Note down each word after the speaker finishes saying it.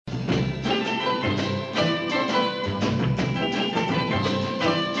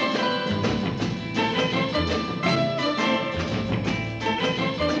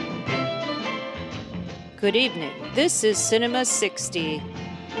Good evening. This is Cinema 60.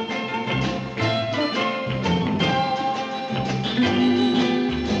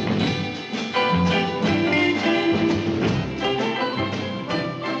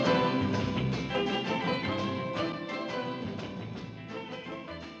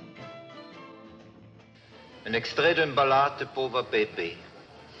 Un extrait d'une ballade de Pauvre Bébé.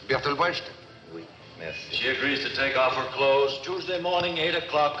 Bertolt Brecht? Oui, merci. She agrees to take off her clothes Tuesday morning, 8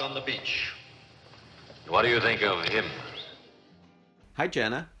 o'clock on the beach. What do you think of him? Hi,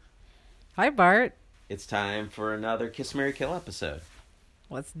 Jenna. Hi, Bart. It's time for another Kiss, Marry, Kill episode.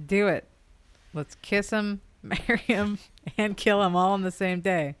 Let's do it. Let's kiss him, marry him, and kill him all on the same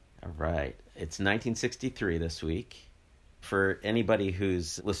day. All right. It's 1963 this week. For anybody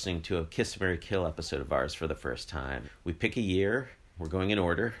who's listening to a Kiss, Marry, Kill episode of ours for the first time, we pick a year. We're going in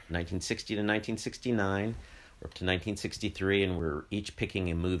order, 1960 to 1969. We're up to 1963, and we're each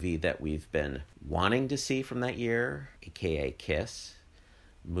picking a movie that we've been wanting to see from that year, aka Kiss,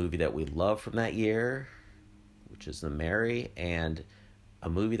 a movie that we love from that year, which is The Marry, and a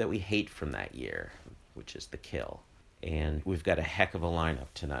movie that we hate from that year, which is The Kill. And we've got a heck of a lineup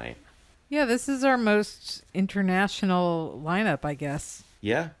tonight. Yeah, this is our most international lineup, I guess.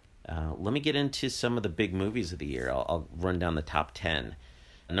 Yeah. Let me get into some of the big movies of the year. I'll run down the top 10.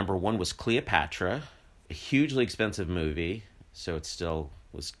 Number 1 was Cleopatra, a hugely expensive movie, so it still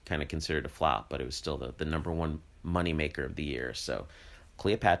was kind of considered a flop, but it was still the number 1 moneymaker of the year. So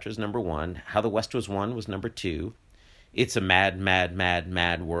Cleopatra's number 1. How the West Was Won was number 2. It's a Mad, Mad, Mad,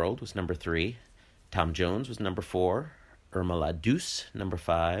 Mad World was number 3. Tom Jones was number 4. Irma la Douce, number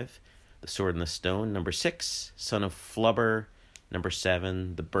 5. The Sword and the Stone, number 6. Son of Flubber, number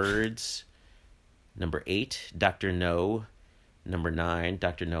 7. The Birds, number 8. Dr. No, number 9.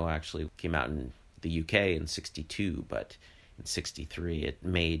 Dr. No actually came out in the UK in 62, but in 63 it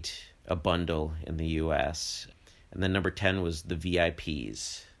made a bundle in the US. And then number 10 was The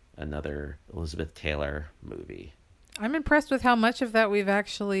VIPs, another Elizabeth Taylor movie. I'm impressed with how much of that we've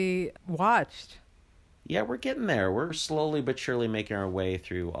actually watched. Yeah, we're getting there. We're slowly but surely making our way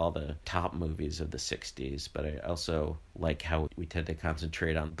through all the top movies of the 60s, but I also like how we tend to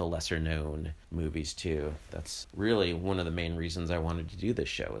concentrate on the lesser-known movies, too. That's really one of the main reasons I wanted to do this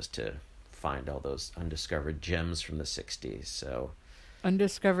show, is to find all those undiscovered gems from the 60s. So,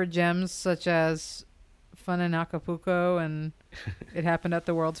 undiscovered gems such as Fun in Acapulco and It Happened at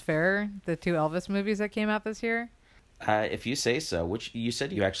the World's Fair, the 2 Elvis movies that came out this year. If you say so, which you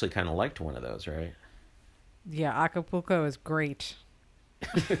said you actually kind of liked one of those, right? Yeah, Acapulco is great.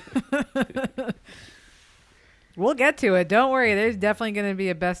 We'll get to it. Don't worry. There's definitely going to be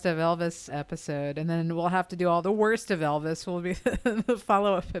a Best of Elvis episode. And then we'll have to do all the worst of Elvis. Will be the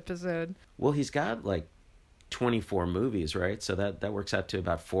follow-up episode. Well, he's got like 24 movies, right? So that works out to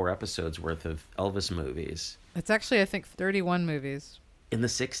about 4 episodes worth of Elvis movies. It's actually, I think, 31 movies. In the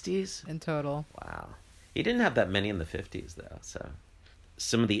 60s? In total. Wow. He didn't have that many in the 50s, though, so...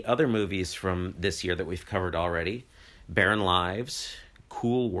 Some of the other movies from this year that we've covered already: Barren Lives,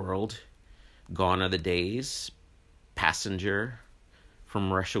 Cool World, Gone Are the Days, Passenger,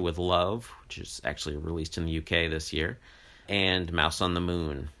 From Russia with Love, which is actually released in the UK this year, and Mouse on the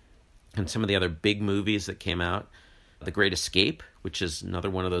Moon. And some of the other big movies that came out: The Great Escape, which is another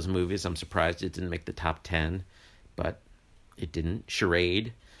one of those movies. I'm surprised it didn't make the top 10, but it didn't.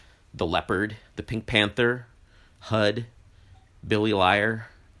 Charade, The Leopard, The Pink Panther, HUD, Billy Liar,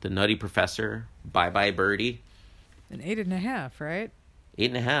 The Nutty Professor, Bye Bye Birdie. An 8.5, right?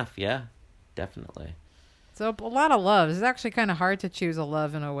 8.5, yeah, definitely. So a lot of love. It's actually kind of hard to choose a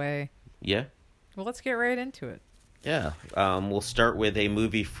love in a way. Yeah. Well, let's get right into it. Yeah. We'll start with a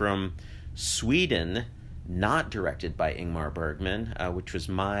movie from Sweden, not directed by Ingmar Bergman, which was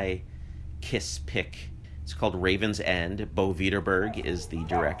my Kiss pick. It's called Raven's End. Bo Widerberg is the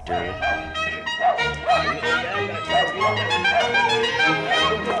director.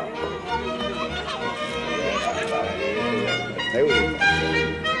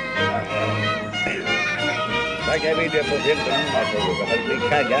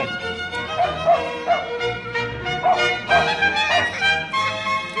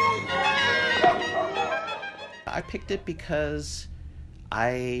 I picked it because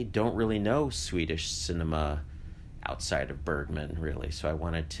I don't really know Swedish cinema outside of Bergman, really. So I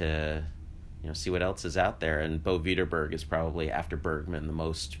wanted to, see what else is out there. And Bo Widerberg is probably, after Bergman, the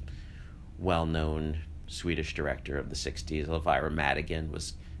most well-known Swedish director of the 60s. Elvira Madigan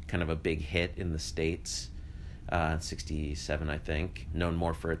was kind of a big hit in the States, 67, I think, known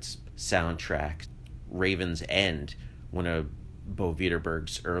more for its soundtrack. Raven's End, one of Bo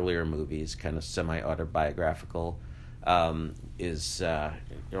Widerberg's earlier movies, kind of semi-autobiographical is a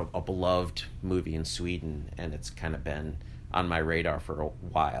beloved movie in Sweden, and it's kind of been on my radar for a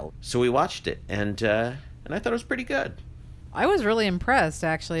while. So we watched it, and I thought it was pretty good. I was really impressed,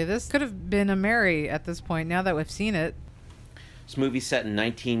 actually. This could have been a Mary at this point, now that we've seen it. This movie's set in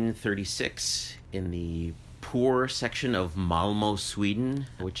 1936 in the poor section of Malmö, Sweden,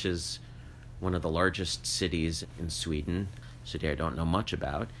 which is one of the largest cities in Sweden, a city I don't know much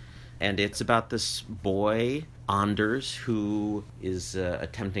about. And it's about this boy, Anders, who is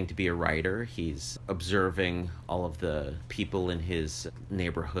attempting to be a writer. He's observing all of the people in his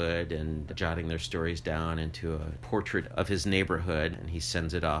neighborhood and jotting their stories down into a portrait of his neighborhood, and he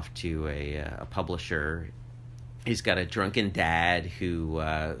sends it off to a publisher. He's got a drunken dad who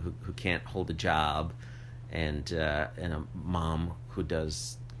can't hold a job, and a mom who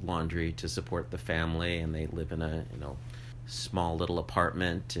does laundry to support the family, and they live in a small little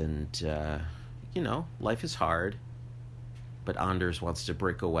apartment, and life is hard. But Anders wants to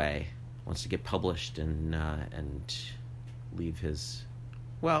break away, wants to get published and leave his,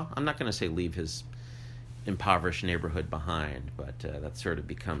 well, I'm not going to say leave his impoverished neighborhood behind, but that sort of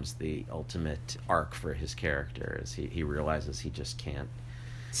becomes the ultimate arc for his character, as he realizes he just can't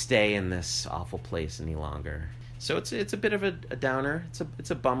stay in this awful place any longer. So it's a bit of a downer.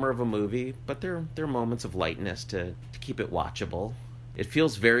 It's a bummer of a movie, but there are moments of lightness to keep it watchable. It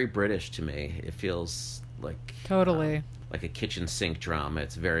feels very British to me. It feels like Totally. Like a kitchen sink drama.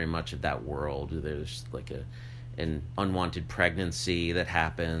 It's very much of that world. There's like an unwanted pregnancy that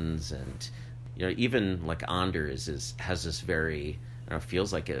happens, and even like Anders has this very,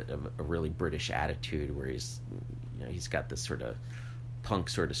 feels like a really British attitude where he's got this sort of punk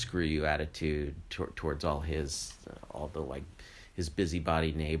sort of screw you attitude towards all his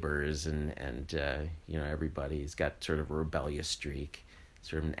busybody neighbors and everybody. He's got sort of a rebellious streak,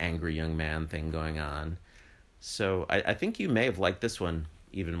 sort of an angry young man thing going on. So I think you may have liked this one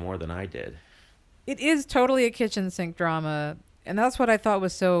even more than I did. It is totally a kitchen sink drama, and that's what I thought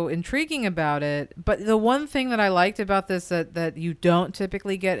was so intriguing about it. But the one thing that I liked about this that you don't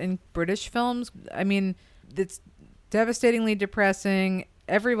typically get in British films, I mean, it's devastatingly depressing.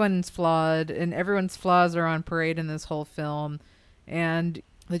 Everyone's flawed, and everyone's flaws are on parade in this whole film. And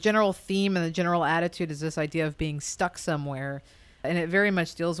the general theme and the general attitude is this idea of being stuck somewhere, and it very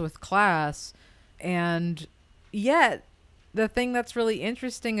much deals with class. And yet, the thing that's really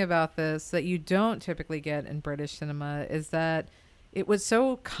interesting about this that you don't typically get in British cinema is that it was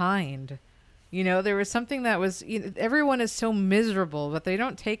so kind. There was something that was, everyone is so miserable, but they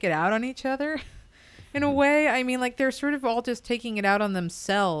don't take it out on each other. In a way, I mean, like, they're sort of all just taking it out on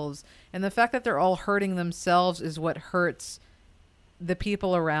themselves. And the fact that they're all hurting themselves is what hurts the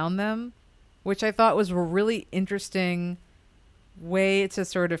people around them, which I thought was a really interesting way to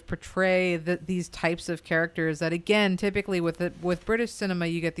sort of portray these types of characters that, again, typically with British cinema,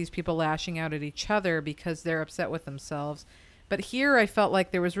 you get these people lashing out at each other because they're upset with themselves. But here I felt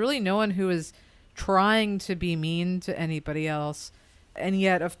like there was really no one who was trying to be mean to anybody else. And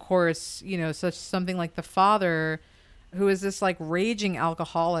yet, of course, something like the father, who is this like raging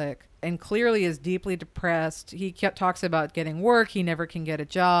alcoholic and clearly is deeply depressed. He talks about getting work. He never can get a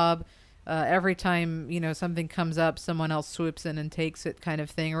job. Every time, something comes up, someone else swoops in and takes it, kind of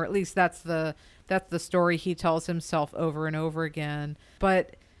thing. Or at least that's the story he tells himself over and over again.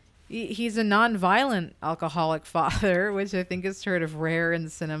 But he's a non-violent alcoholic father, which I think is sort of rare in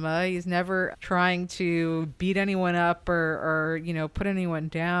cinema. He's never trying to beat anyone up or put anyone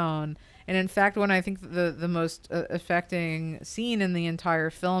down. And in fact, when I think the most affecting scene in the entire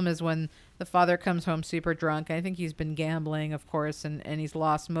film is when the father comes home super drunk. I think he's been gambling, of course, and he's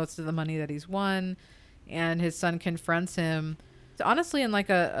lost most of the money that he's won. And his son confronts him, honestly, in like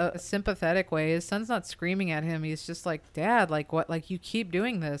a sympathetic way. His son's not screaming at him. He's just like, Dad, like, what? Like, you keep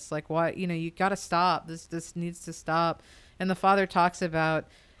doing this. Like, why? You got to stop. This needs to stop. And the father talks about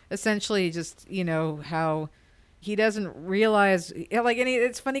essentially just, how he doesn't realize, like, and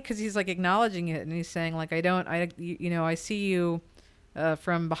it's funny because he's like acknowledging it, and he's saying like, I see you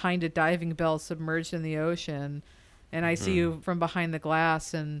from behind a diving bell submerged in the ocean, and I see you from behind the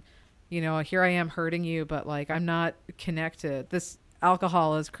glass, and here I am hurting you, but like, I'm not connected. This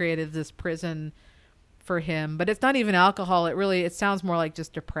alcohol has created this prison for him, but it's not even alcohol. It sounds more like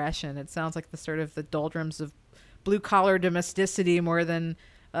just depression. It sounds like the doldrums of blue collar domesticity more than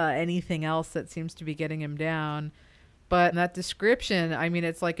anything else that seems to be getting him down. But that description, I mean,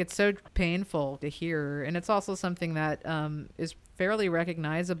 it's so painful to hear. And it's also something that is fairly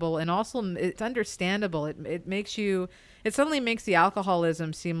recognizable, and also it's understandable. It suddenly makes the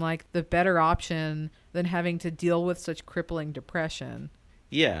alcoholism seem like the better option than having to deal with such crippling depression.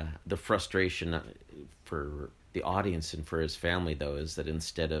 Yeah, the frustration for the audience and for his family, though, is that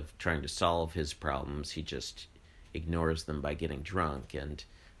instead of trying to solve his problems, he just ignores them by getting drunk. And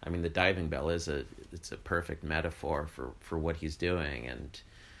I mean, the diving bell it's a perfect metaphor for what he's doing. And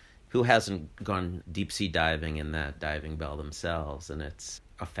who hasn't gone deep sea diving in that diving bell themselves? And it's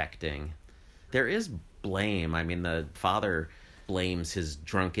affecting. There is blame. I mean, the father blames his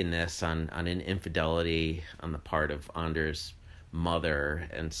drunkenness on an infidelity on the part of Anders' mother.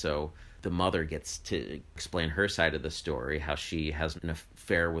 And so the mother gets to explain her side of the story, how she has an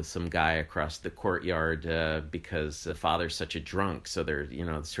affair with some guy across the courtyard because the father's such a drunk. So they're,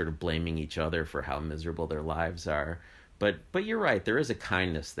 sort of blaming each other for how miserable their lives are. But you're right, there is a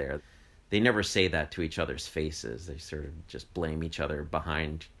kindness there. They never say that to each other's faces. They sort of just blame each other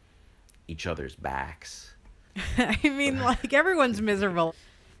behind each other's backs. I mean, like, everyone's miserable.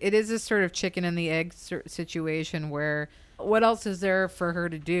 It is this sort of chicken and the egg situation where what else is there for her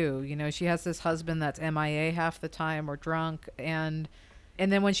to do? She has this husband that's MIA half the time or drunk. And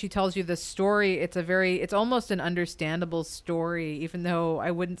then when she tells you the story, it's almost an understandable story, even though I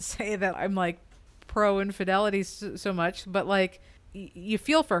wouldn't say that I'm like pro infidelity so much, but like you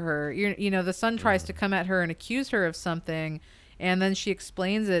feel for her. The son tries to come at her and accuse her of something, and then she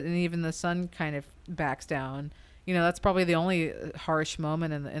explains it, and even the son kind of backs down. That's probably the only harsh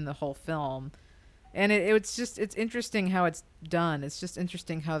moment in the whole film. And it's interesting how it's done. It's just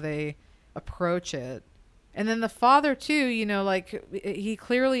interesting how they approach it. And then the father too, he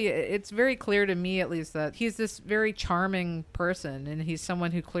clearly, it's very clear to me at least that he's this very charming person, and he's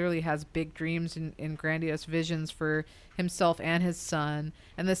someone who clearly has big dreams and grandiose visions for himself and his son.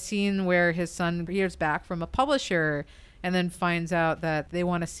 And the scene where his son hears back from a publisher and then finds out that they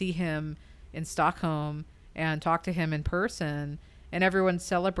want to see him in Stockholm and talk to him in person, and everyone's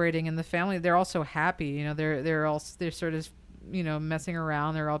celebrating in the family. They're all so happy. They're sort of, messing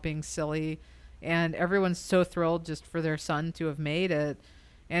around. They're all being silly. And everyone's so thrilled just for their son to have made it.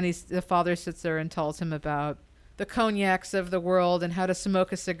 And the father sits there and tells him about the cognacs of the world and how to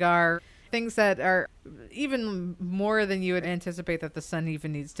smoke a cigar. Things that are even more than you would anticipate that the son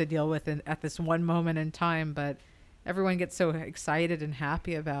even needs to deal with at this one moment in time. But everyone gets so excited and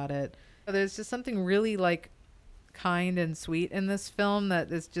happy about it. There's just something really like kind and sweet in this film that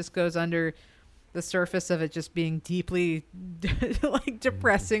just goes under the surface of it just being deeply like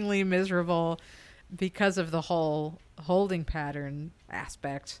depressingly miserable because of the whole holding pattern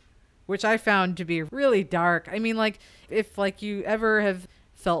aspect, which I found to be really dark. I mean, like, if like you ever have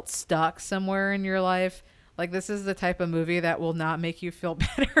felt stuck somewhere in your life, like, this is the type of movie that will not make you feel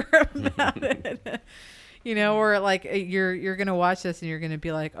better about it. Or like you're going to watch this and you're going to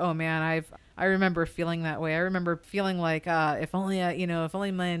be like, oh man, I remember feeling that way. I remember feeling like, if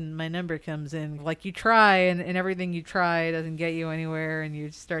only my number comes in. Like, you try and everything you try doesn't get you anywhere, and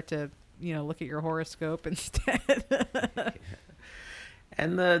you start to, look at your horoscope instead.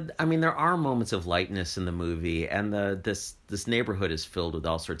 And there are moments of lightness in the movie, and this neighborhood is filled with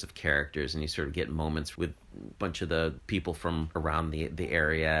all sorts of characters, and you sort of get moments with a bunch of the people from around the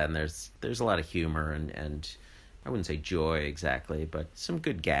area, and there's a lot of humor and I wouldn't say joy exactly, but some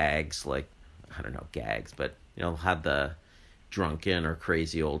good gags, like, I don't know, gags, but had the drunken or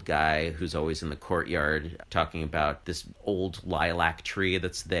crazy old guy who's always in the courtyard talking about this old lilac tree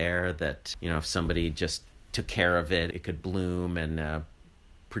that's there that, if somebody just took care of it, it could bloom and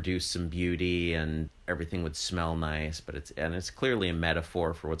produce some beauty and everything would smell nice. But it's clearly a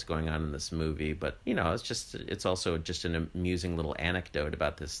metaphor for what's going on in this movie. But it's also just an amusing little anecdote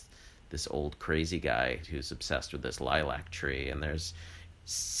about this old crazy guy who's obsessed with this lilac tree. And there's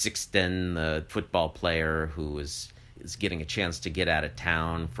Sixten, the football player, who is getting a chance to get out of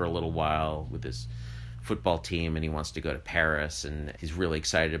town for a little while with his football team, and he wants to go to Paris, and he's really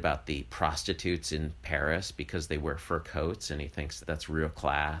excited about the prostitutes in Paris because they wear fur coats, and he thinks that's real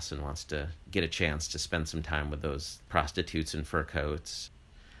class and wants to get a chance to spend some time with those prostitutes in fur coats.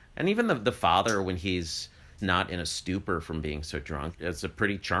 And even the father, when he's not in a stupor from being so drunk, is a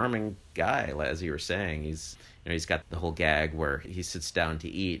pretty charming guy, as you were saying. He's got the whole gag where he sits down to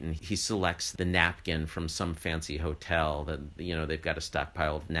eat and he selects the napkin from some fancy hotel that, they've got a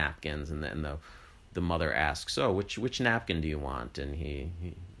stockpile of napkins, and the mother asks, "Oh, which napkin do you want?" And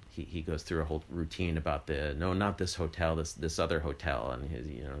he goes through a whole routine about no, not this hotel, this other hotel,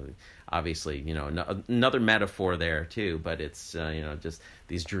 and obviously, another metaphor there too. But it's just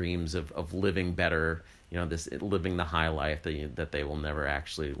these dreams of living better, this living the high life that they will never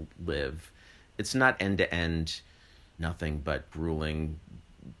actually live. It's not end to end, nothing but grueling,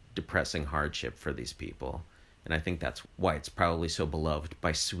 depressing hardship for these people. And I think that's why it's probably so beloved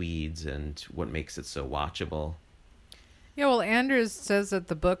by Swedes and what makes it so watchable. Yeah, well, Anders says that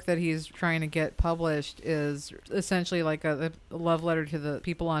the book that he's trying to get published is essentially like a love letter to the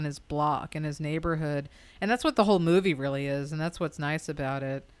people on his block and his neighborhood. And that's what the whole movie really is. And that's what's nice about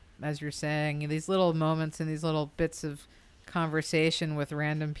it, as you're saying. These little moments and these little bits of conversation with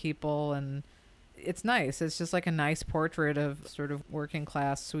random people. And it's nice. It's just like a nice portrait of sort of working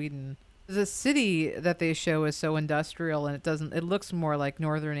class Sweden. The city that they show is so industrial, and it looks more like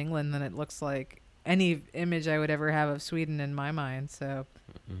Northern England than it looks like any image I would ever have of Sweden in my mind. So,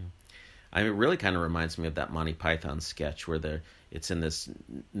 I mean, it really kind of reminds me of that Monty Python sketch where it's in this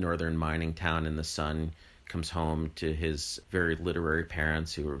northern mining town, and the son comes home to his very literary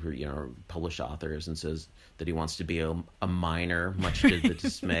parents who are Polish authors, and says that he wants to be a miner, much to the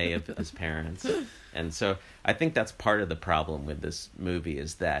dismay of his parents. And so I think that's part of the problem with this movie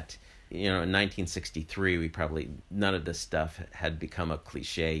is that, in 1963, none of this stuff had become a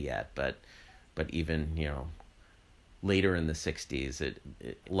cliche yet, but even, later in the 60s, a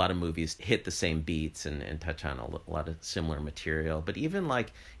lot of movies hit the same beats and touch on a lot of similar material. But even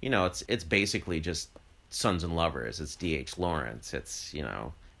it's basically just Sons and Lovers. It's D.H. Lawrence. It's,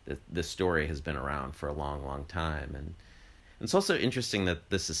 the story has been around for a long, long time. And it's also interesting that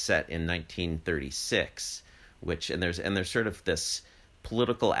this is set in 1936, and there's sort of this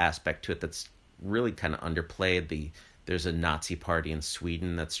political aspect to it that's really kind of underplayed. There's a Nazi party in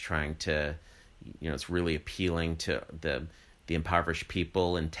Sweden that's trying to, it's really appealing to the impoverished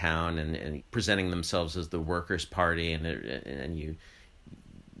people in town and presenting themselves as the workers' party, and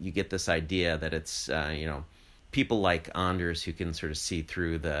you get this idea that it's people like Anders who can sort of see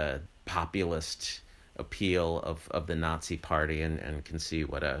through the populist appeal of the Nazi party and can see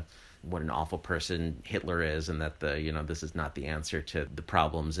what an awful person Hitler is, and that this is not the answer to the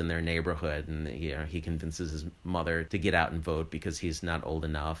problems in their neighborhood. And he convinces his mother to get out and vote because he's not old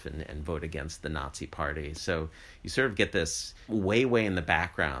enough, and vote against the Nazi party. So you sort of get this way in the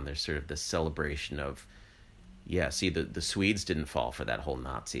background. There's sort of this celebration of, the Swedes didn't fall for that whole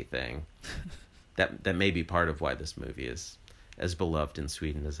Nazi thing. that may be part of why this movie is as beloved in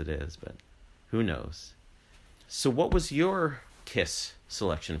Sweden as it is, but who knows? So what was your Kiss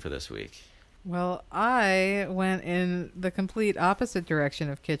selection for this week? Well, I went in the complete opposite direction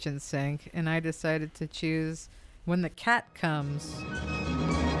of Kitchen Sink, and I decided to choose When the Cat Comes.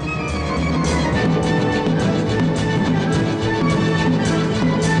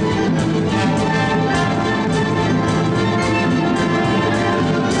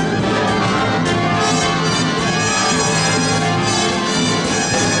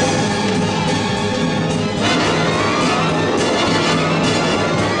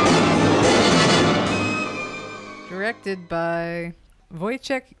 Directed by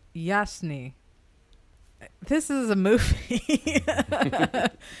Wojciech Jasny. This is a movie.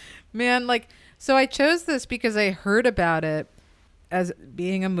 Man, so I chose this because I heard about it as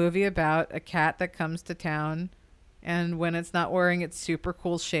being a movie about a cat that comes to town, and when it's not wearing its super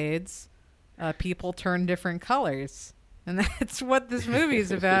cool shades, people turn different colors. And that's what this movie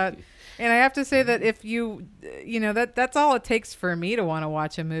is about. And I have to say that if that's all it takes for me to want to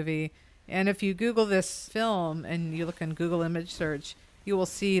watch a movie. And if you Google this film and you look in Google image search, you will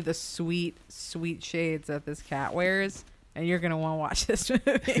see the sweet, sweet shades that this cat wears, and you're going to want to watch this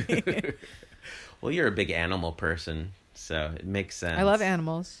movie. Well, you're a big animal person, so it makes sense. I love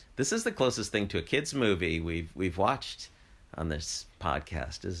animals. This is the closest thing to a kid's movie we've watched on this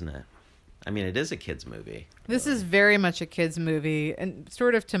podcast, isn't it? I mean, it is a kid's movie. This is very much a kid's movie, and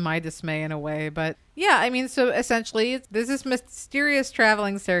sort of to my dismay in a way. But yeah, I mean, so essentially, there's this mysterious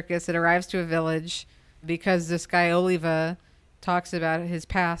traveling circus that arrives to a village because this guy, Oliva, talks about his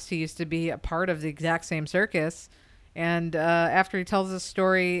past. He used to be a part of the exact same circus. And after he tells this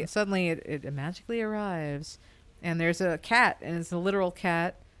story, suddenly it magically arrives. And there's a cat, and it's a literal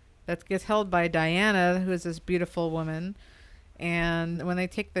cat that gets held by Diana, who is this beautiful woman. And when they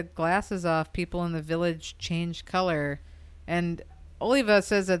take the glasses off, people in the village change color. And Oliva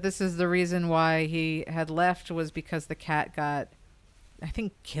says that this is the reason why he had left, was because the cat got, I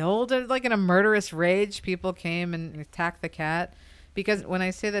think, killed. Like in a murderous rage, people came and attacked the cat. Because when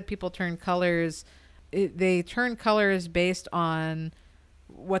I say that people turn colors, they turn colors based on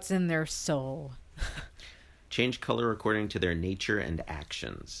what's in their soul. Change color according to their nature and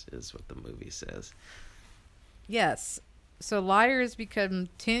actions is what the movie says. Yes. So liars become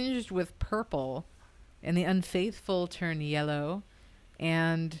tinged with purple, and the unfaithful turn yellow,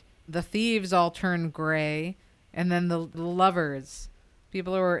 and the thieves all turn gray, and then the lovers,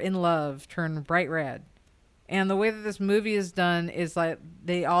 people who are in love, turn bright red. And the way that this movie is done is like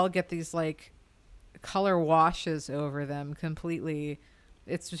they all get these like color washes over them completely.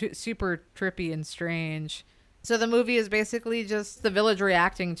 It's super trippy and strange. So the movie is basically just the village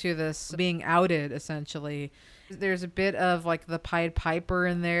reacting to this being outed, essentially. There's a bit of like the Pied Piper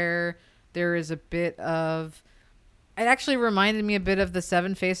in there. There is a bit of... It actually reminded me a bit of The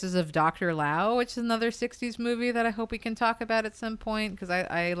Seven Faces of Dr. Lao, which is another 60s movie that I hope we can talk about at some point, because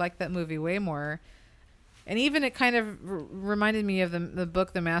I like that movie way more. And even it kind of reminded me of the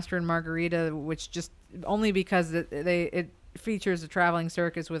book The Master and Margarita, which just only because it features a traveling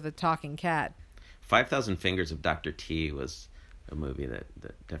circus with a talking cat. 5,000 Fingers of Dr. T was a movie that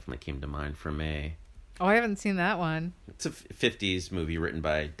definitely came to mind for me. Oh, I haven't seen that one. It's a 50s movie written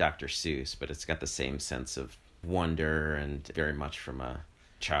by Dr. Seuss, but it's got the same sense of wonder and very much from a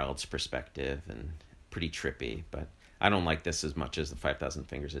child's perspective and pretty trippy. But I don't like this as much as the 5,000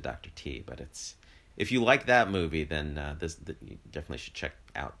 Fingers of Dr. T. But if you like that movie, then you definitely should check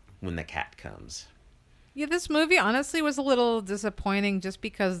out When the Cat Comes. Yeah, this movie honestly was a little disappointing just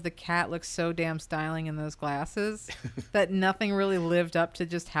because the cat looks so damn styling in those glasses that nothing really lived up to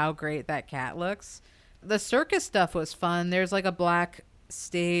just how great that cat looks. The circus stuff was fun. There's like a black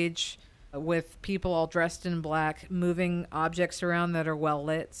stage with people all dressed in black moving objects around that are well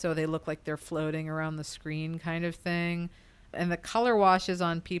lit so they look like they're floating around the screen kind of thing. And the color washes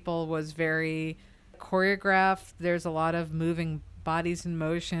on people was very choreographed. There's a lot of moving bodies in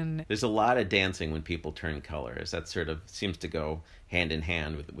motion. There's a lot of dancing when people turn colors. That sort of seems to go hand in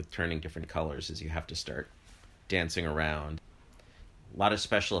hand with turning different colors, as you have to start dancing around. A lot of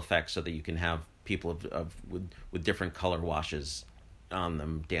special effects so that you can have people with different color washes on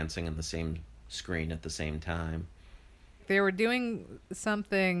them dancing on the same screen at the same time. They were doing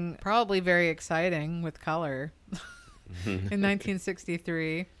something probably very exciting with color in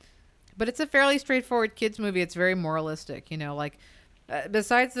 1963. But it's a fairly straightforward kids movie. It's very moralistic,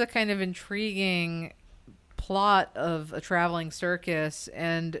 besides the kind of intriguing plot of a traveling circus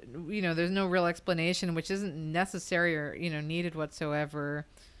and, there's no real explanation, which isn't necessary or, needed whatsoever.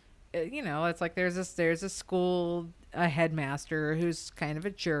 It's like there's a school, a headmaster who's kind of a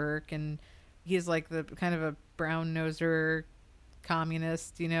jerk, and he's like the kind of a brown noser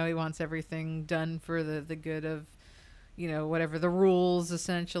communist, he wants everything done for the good of, whatever the rules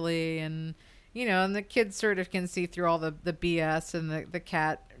essentially. And, and the kids sort of can see through all the BS, and the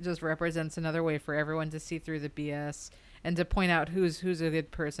cat just represents another way for everyone to see through the BS and to point out who's a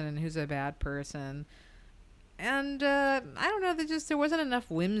good person and who's a bad person. And I don't know, there wasn't enough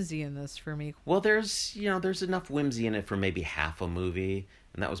whimsy in this for me. Well, there's enough whimsy in it for maybe half a movie,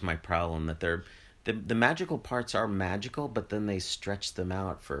 and that was my problem, that the magical parts are magical, but then they stretch them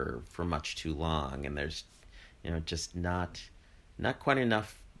out for much too long, and there's just not quite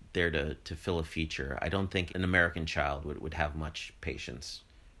enough there to fill a feature. I don't think an American child would have much patience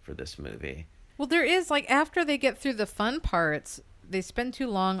for this movie. Well, there is, after they get through the fun parts, they spend too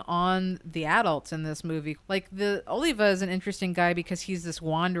long on the adults in this movie. The Oliva is an interesting guy because he's this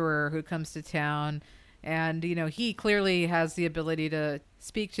wanderer who comes to town, and he clearly has the ability to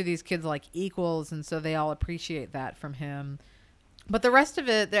speak to these kids like equals, and so they all appreciate that from him. But the rest of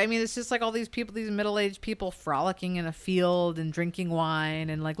it, it's just all these people, these middle-aged people frolicking in a field and drinking wine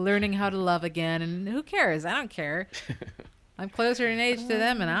and learning how to love again. And who cares? I don't care. I'm closer in age to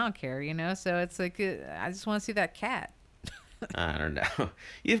them, and I don't care, So it's I just want to see that cat. I don't know.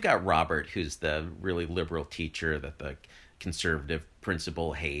 You've got Robert, who's the really liberal teacher that the conservative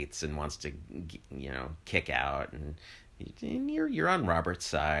principal hates and wants to, kick out. And you're on Robert's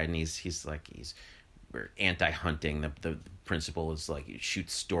side, and he's anti-hunting. The principal is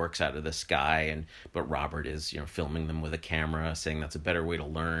shoots storks out of the sky, but Robert is filming them with a camera, saying that's a better way to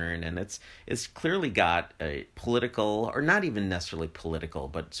learn. And it's clearly got a political, or not even necessarily political,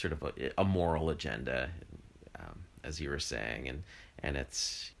 but sort of a moral agenda, as you were saying, and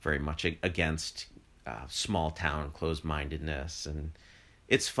it's very much against small town closed-mindedness. And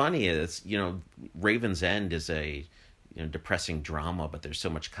it's funny, it's Raven's End is a depressing drama, but there's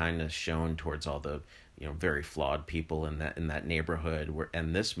so much kindness shown towards all the very flawed people in that neighborhood.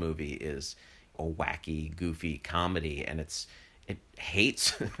 And this movie is a wacky, goofy comedy, and it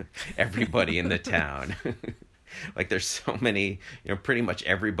hates everybody in the town. There's so many, pretty much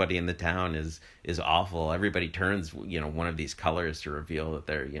everybody in the town is awful. Everybody turns one of these colors to reveal that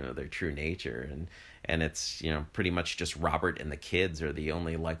they're their true nature, and it's pretty much just Robert and the kids are the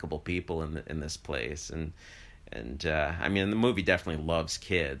only likable people in this place. And the movie definitely loves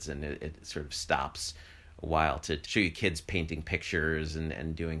kids, and it sort of stops a while to show you kids painting pictures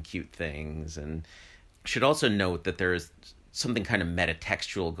and doing cute things. And should also note that there is something kind of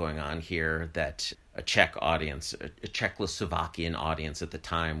metatextual going on here, that a Czech audience, a Czechoslovakian audience at the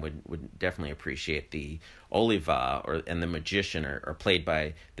time would definitely appreciate the Oliva and the magician are played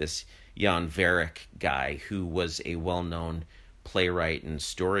by this Jan Verek guy who was a well-known playwright and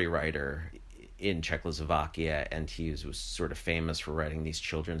story writer in Czechoslovakia, and he was sort of famous for writing these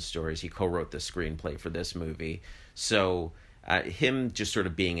children's stories. He co-wrote the screenplay for this movie. So him just sort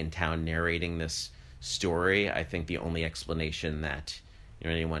of being in town narrating this story, I think the only explanation that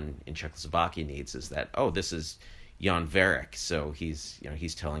anyone in Czechoslovakia needs is that, oh, this is Jan Verek, so he's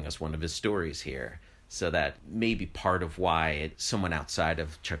telling us one of his stories here. So that may be part of why someone outside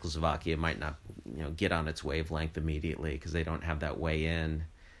of Czechoslovakia might not get on its wavelength immediately, because they don't have that way in.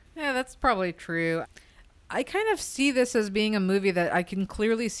 Yeah, that's probably true. I kind of see this as being a movie that I can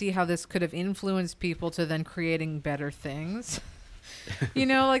clearly see how this could have influenced people to then creating better things.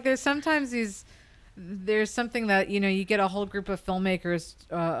 Like there's something that, you get a whole group of filmmakers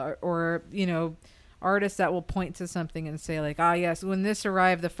or artists that will point to something and say like, yes, when this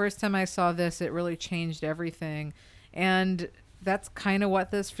arrived, the first time I saw this, it really changed everything. And that's kind of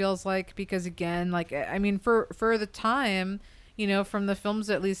what this feels like, because again, like, I mean, for the time, from the films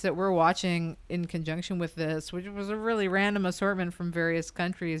at least that we're watching in conjunction with this, which was a really random assortment from various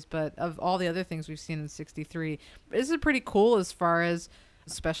countries, but of all the other things we've seen in 63, this is pretty cool as far as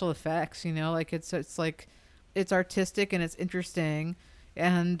special effects, like it's like it's artistic and it's interesting,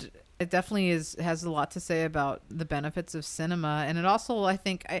 and it definitely has a lot to say about the benefits of cinema. And it also, I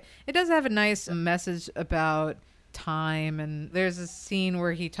think, it does have a nice message about time. And there's a scene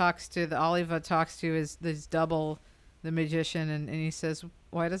where Oliva talks to his double, the magician, and he says,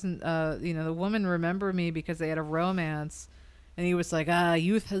 why doesn't the woman remember me because they had a romance? And he was like,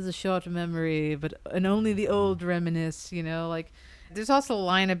 youth has a short memory, and only the old reminisce. Like there's also a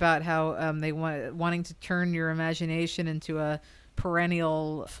line about how they wanting to turn your imagination into a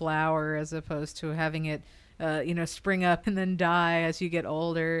perennial flower as opposed to having it spring up and then die as you get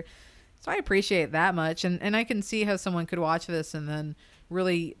older. So I appreciate that much, and I can see how someone could watch this and then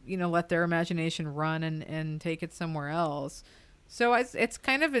really let their imagination run and take it somewhere else. So it's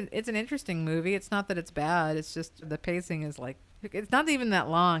kind of it's an interesting movie. It's not that it's bad, it's just the pacing is like, it's not even that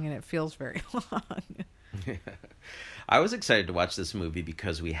long and it feels very long. I was excited to watch this movie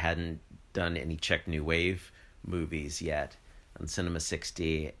because we hadn't done any Czech New Wave movies yet on Cinema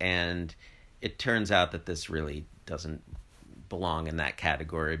 60, and it turns out that this really doesn't belong in that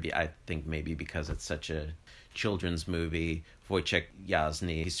category. I think maybe because it's such a children's movie. Wojciech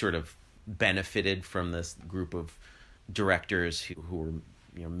Jasny, he sort of benefited from this group of directors who were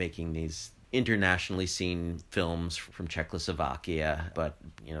making these internationally seen films from Czechoslovakia, but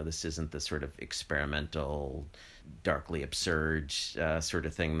this isn't the sort of experimental, darkly absurd sort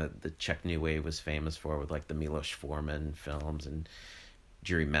of thing that the Czech New Wave was famous for, with like the Milos Forman films and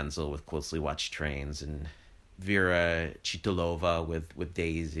Jiří Menzel with Closely Watched Trains and Vera Chitulova with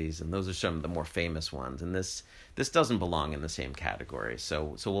Daisies, and those are some of the more famous ones. And this doesn't belong in the same category.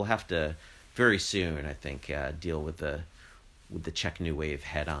 So we'll have to very soon, I think, deal with the Czech New Wave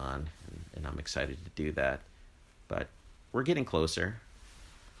head on, and I'm excited to do that. But we're getting closer.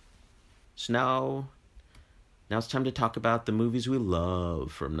 So now it's time to talk about the movies we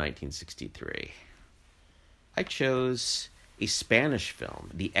love from 1963. I chose a Spanish film,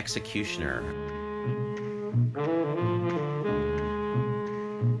 The Executioner.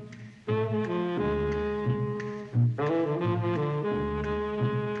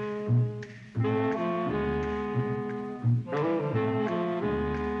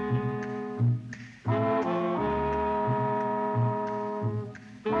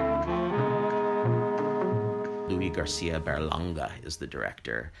 Garcia Berlanga is the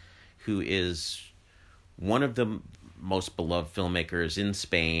director, who is one of the most beloved filmmakers in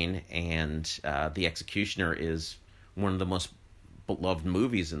Spain, and The Executioner is one of the most beloved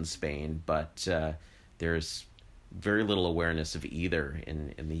movies in Spain, but there's very little awareness of either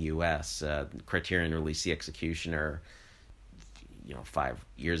in the U.S. Criterion released The Executioner 5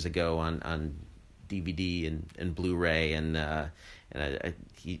 years ago on DVD and Blu-ray, and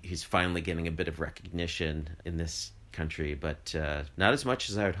he's finally getting a bit of recognition in this country, but not as much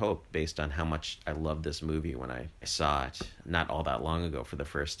as I would hope, based on how much I loved this movie when I saw it not all that long ago for the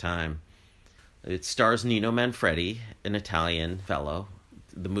first time. It stars Nino Manfredi, an Italian fellow.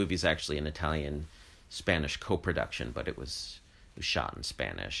 The movie's actually an Italian-Spanish co-production, but it was shot in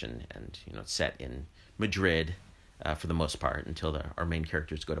Spanish and it's set in Madrid for the most part until our main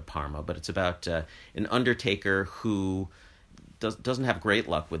characters go to Parma. But it's about an undertaker who doesn't have great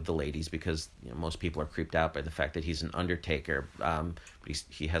luck with the ladies, because most people are creeped out by the fact that he's an undertaker. But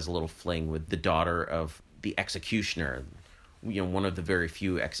he has a little fling with the daughter of the executioner, one of the very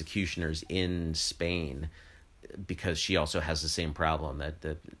few executioners in Spain, because she also has the same problem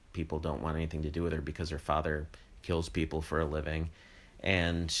that people don't want anything to do with her because her father kills people for a living.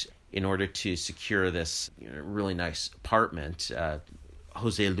 And in order to secure this really nice apartment,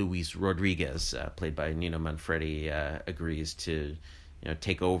 Jose Luis Rodriguez, played by Nino Manfredi, agrees to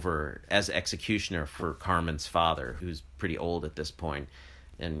take over as executioner for Carmen's father, who's pretty old at this point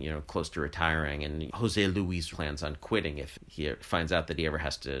and close to retiring. And Jose Luis plans on quitting if he finds out that he ever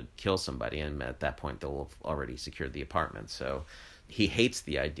has to kill somebody, and at that point they'll have already secured the apartment. So he hates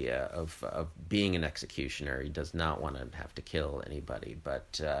the idea of being an executioner. He does not want to have to kill anybody,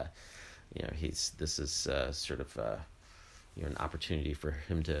 but this is sort of an opportunity for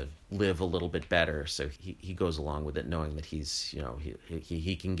him to live a little bit better. So he goes along with it, knowing that he's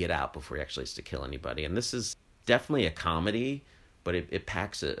he can get out before he actually has to kill anybody. And this is definitely a comedy, but it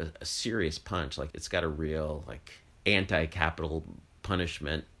packs a serious punch. Like, it's got a real anti-capital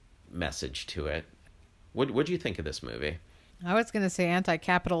punishment message to it. What do you think of this movie? I was going to say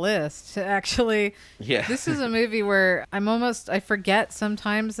anti-capitalist. Actually, yeah. This is a movie where I forget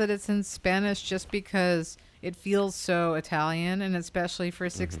sometimes that it's in Spanish just because it feels so Italian, and especially for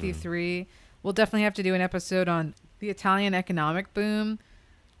 63. We'll definitely have to do an episode on the Italian economic boom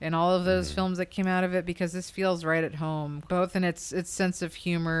and all of those films that came out of it, because this feels right at home, both in its sense of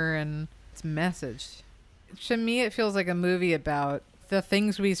humor and its message. To me, it feels like a movie about the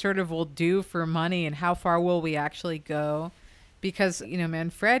things we sort of will do for money and how far will we actually go. Because,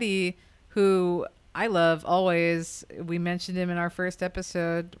 Manfredi, who I love always, we mentioned him in our first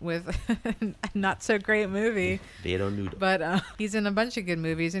episode with a not so great movie. Vero Nudo. But he's in a bunch of good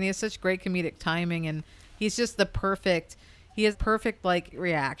movies, and he has such great comedic timing, and he's just he has perfect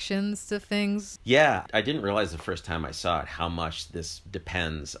reactions to things. Yeah, I didn't realize the first time I saw it how much this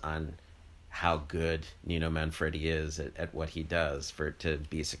depends on how good Nino Manfredi is at what he does for it to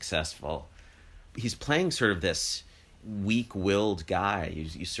be successful. He's playing sort of this weak-willed guy.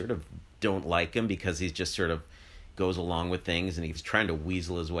 You sort of don't like him because he's just sort of goes along with things, and he's trying to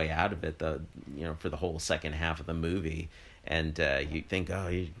weasel his way out of it for the whole second half of the movie. And you think,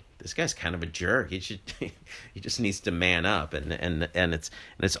 this guy's kind of a jerk. He just needs to man up, and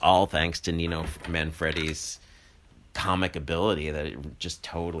it's all thanks to Nino Manfredi's comic ability that it just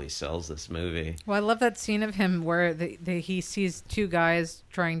totally sells this movie. Well, I love that scene of him where he sees two guys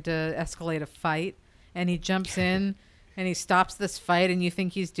trying to escalate a fight, and he jumps in and he stops this fight, and you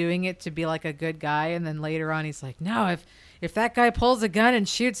think he's doing it to be like a good guy, and then later on he's like, no, if that guy pulls a gun and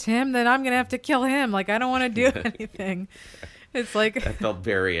shoots him, then I'm gonna have to kill him. I don't want to do anything. It's like I felt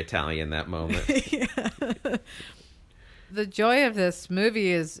very Italian that moment. Yeah. The joy of this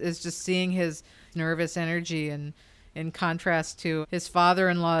movie is just seeing his nervous energy, and in contrast to his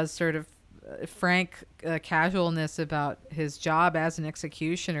father-in-law's sort of frank casualness about his job as an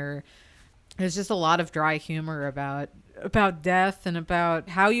executioner. There's just a lot of dry humor about death and about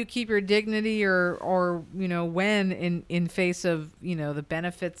how you keep your dignity or when in face of the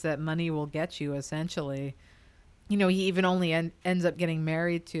benefits that money will get you, essentially. He even only ends up getting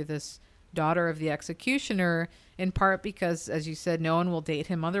married to this daughter of the executioner, in part because, as you said, no one will date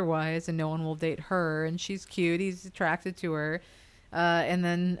him otherwise, and no one will date her, and she's cute, he's attracted to her, and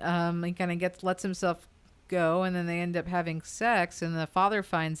then he kind of lets himself go, and then they end up having sex, and the father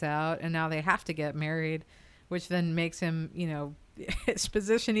finds out, and now they have to get married, which then makes him his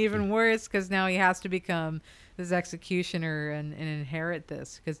position even worse, because now he has to become this executioner and inherit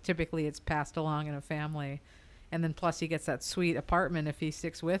this, because typically it's passed along in a family. And then plus he gets that sweet apartment if he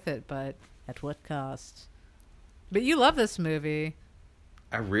sticks with it, but at what cost? But you love this movie.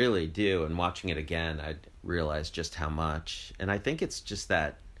 I really do. And watching it again, I realized just how much. And I think it's just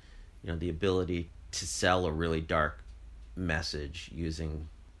that, the ability to sell a really dark message using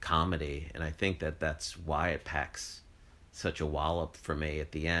comedy. And I think that's why it packs such a wallop for me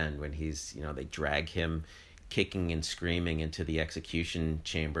at the end, when he's, they drag him kicking and screaming into the execution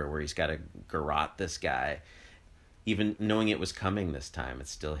chamber where he's got to garrote this guy. Even knowing it was coming this time, it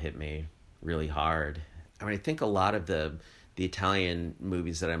still hit me really hard. I think a lot of the Italian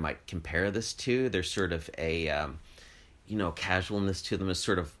movies that I might compare this to, there's sort of a, casualness to them, is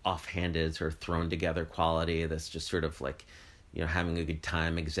sort of offhanded, sort of thrown together quality that's just sort of like, having a good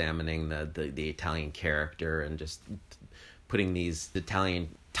time examining the Italian character and just putting these Italian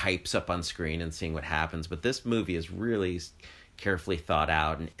types up on screen and seeing what happens. But this movie is really carefully thought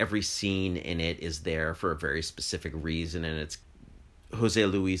out, and every scene in it is there for a very specific reason. And it's Jose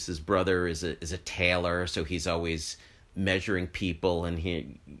Luis's brother is a tailor, so he's always measuring people,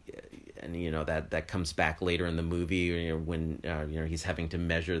 and that comes back later in the movie, when he's having to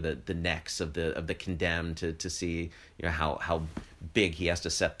measure the necks of the condemned to see how big he has to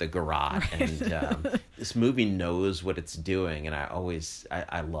set the garrote. Right. And this movie knows what it's doing, and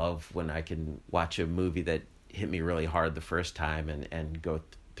I love when I can watch a movie that hit me really hard the first time and go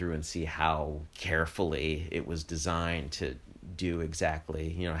through and see how carefully it was designed to do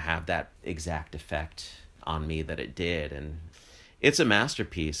exactly, have that exact effect on me that it did. And it's a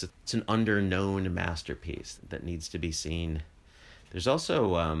masterpiece. It's an underknown masterpiece that needs to be seen. There's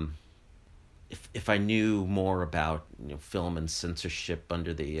also, if I knew more about film and censorship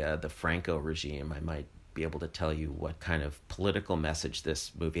under the Franco regime, I might be able to tell you what kind of political message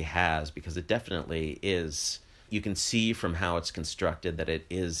this movie has, because it definitely is. You can see from how it's constructed that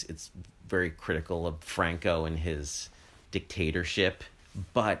it's very critical of Franco and his dictatorship,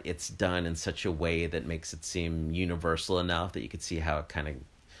 but it's done in such a way that makes it seem universal enough that you could see how it kind of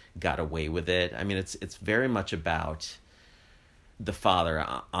got away with it. I mean, it's very much about the father,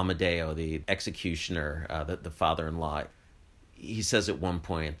 Amadeo, the executioner, the father-in-law. He says at one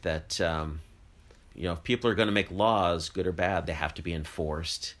point that if people are going to make laws, good or bad, they have to be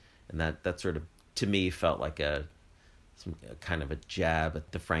enforced, and that sort of, to me, felt like a kind of a jab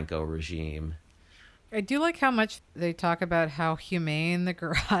at the Franco regime. I do like how much they talk about how humane the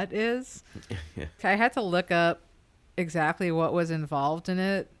garrote is. Yeah. I had to look up exactly what was involved in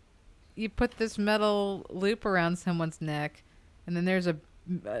it. You put this metal loop around someone's neck, and then there's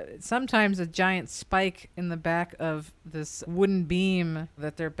sometimes a giant spike in the back of this wooden beam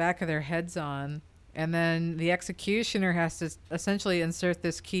that their back of their head's on. And then the executioner has to essentially insert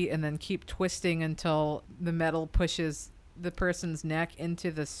this key and then keep twisting until the metal pushes the person's neck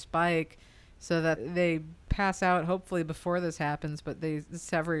into the spike, so that they pass out, hopefully before this happens, but they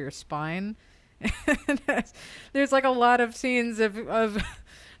sever your spine. There's like a lot of scenes of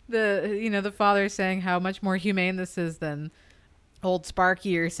the father saying how much more humane this is than old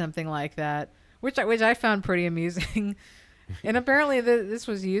Sparky or something like that, which I found pretty amusing. And apparently this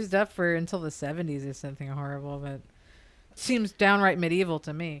was used up for until the 70s or something horrible, but it seems downright medieval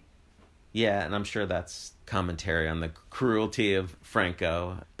to me. Yeah, and I'm sure that's commentary on the cruelty of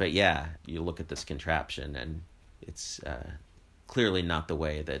Franco. But yeah, you look at this contraption, and it's clearly not the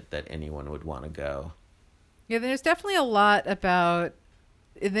way that anyone would want to go. Yeah, there's definitely a lot about,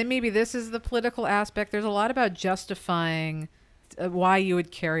 then maybe this is the political aspect, there's a lot about justifying why you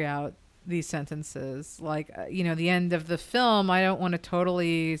would carry out these sentences. Like, the end of the film, I don't want to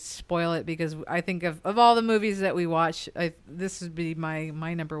totally spoil it, because I think of all the movies that we watch, this would be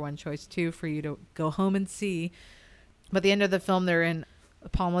my number one choice too, for you to go home and see. But the end of the film, they're in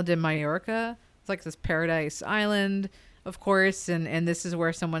Palma de Mallorca. It's like this paradise island, of course, and this is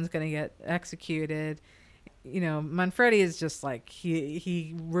where someone's going to get executed. Manfredi is just like,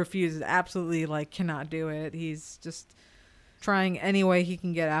 he refuses, absolutely, like, cannot do it. He's just trying any way he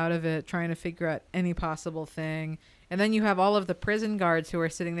can get out of it, trying to figure out any possible thing. And then you have all of the prison guards who are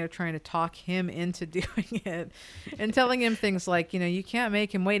sitting there trying to talk him into doing it and telling him things like, you can't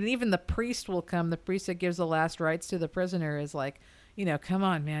make him wait. And even the priest will come. The priest that gives the last rites to the prisoner is like, come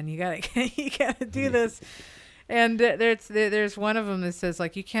on, man, you gotta do this. And there's one of them that says,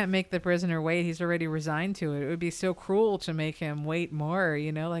 like, you can't make the prisoner wait. He's already resigned to it. It would be so cruel to make him wait more,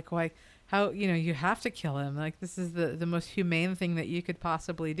 like, why? How, you have to kill him. Like, this is the most humane thing that you could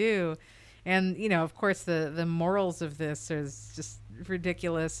possibly do. And, of course, the morals of this is just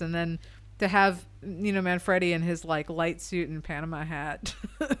ridiculous. And then to have, Manfredi in his, like, light suit and Panama hat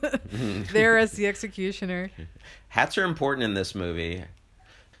there as the executioner. Hats are important in this movie.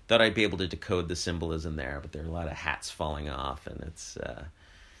 Thought I'd be able to decode the symbolism there, but there are a lot of hats falling off, and it's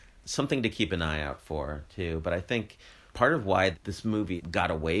something to keep an eye out for, too. But I think part of why this movie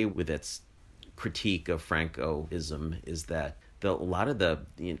got away with its critique of Francoism is that a lot of the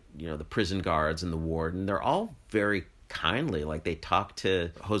the prison guards and the warden, they're all very kindly. Like, they talk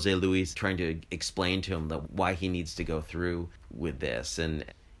to Jose Luis, trying to explain to him why he needs to go through with this. And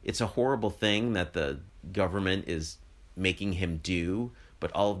it's a horrible thing that the government is making him do,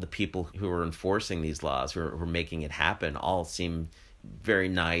 but all of the people who are enforcing these laws, who are making it happen, all seem very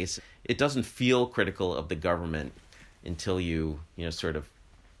nice. It doesn't feel critical of the government until you sort of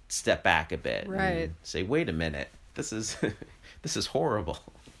step back a bit, right, and say, wait a minute, this is horrible.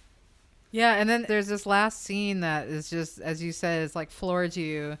 Yeah, and then there's this last scene that is just, as you said, is like floors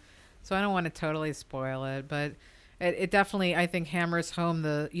you. So I don't want to totally spoil it, but it definitely, I think, hammers home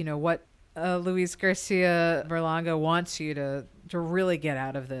the what Luis Garcia Berlanga wants you to really get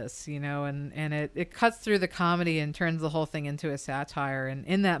out of this, and it cuts through the comedy and turns the whole thing into a satire. And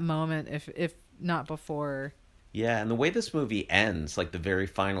in that moment, if not before, Yeah, and the way this movie ends, like the very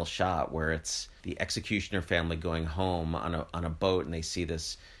final shot where it's the executioner family going home on a boat, and they see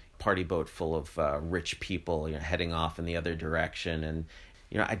this party boat full of rich people, heading off in the other direction. And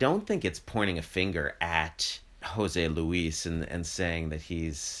I don't think it's pointing a finger at Jose Luis and saying that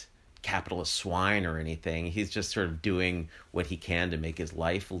he's capitalist swine or anything. He's just sort of doing what he can to make his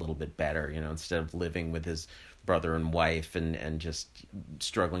life a little bit better, instead of living with his brother and wife and just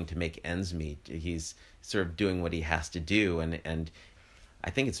struggling to make ends meet. He's sort of doing what he has to do, and I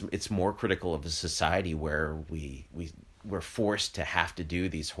think it's more critical of a society where we're forced to have to do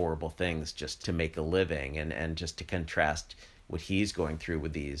these horrible things just to make a living, and just to contrast what he's going through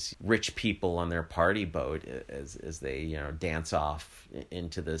with these rich people on their party boat as they dance off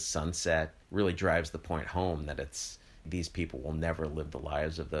into the sunset really drives the point home that these people will never live the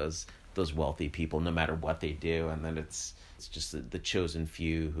lives of those wealthy people no matter what they do, and then it's just the chosen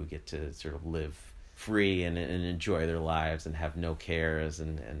few who get to sort of live free and enjoy their lives and have no cares,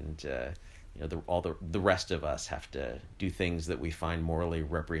 and the rest of us have to do things that we find morally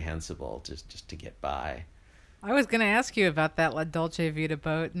reprehensible just to get by. I was going to ask you about that La Dolce Vita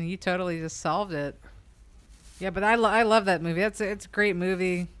boat, and you totally just solved it. Yeah, but I love that movie. It's a great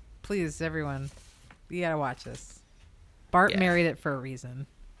movie. Please, everyone, you got to watch this. Bart married it for a reason.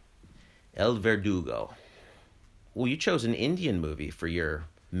 El Verdugo. Well, you chose an Indian movie for your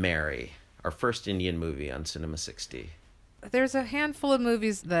Mary, our first Indian movie on Cinema 60. There's a handful of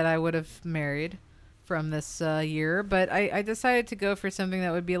movies that I would have married from this year, but I decided to go for something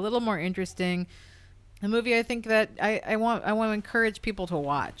that would be a little more interesting. A movie I think that I want to encourage people to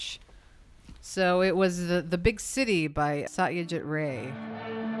watch. So it was the Big City by Satyajit Ray.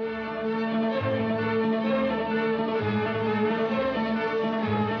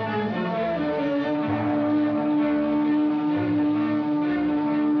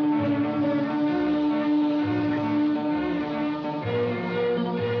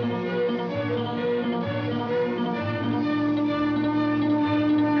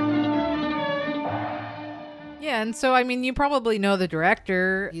 And so, I mean, you probably know the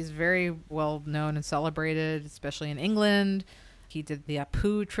director. He's very well known and celebrated, especially in England. He did the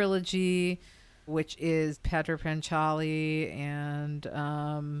Apu trilogy, which is Padre Panchali,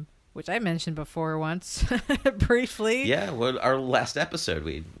 and which I mentioned before once, briefly. Yeah, well, our last episode,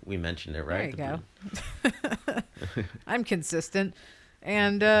 we mentioned it, right? There you go. I'm consistent.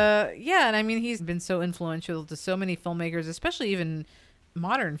 And, and I mean, he's been so influential to so many filmmakers, especially even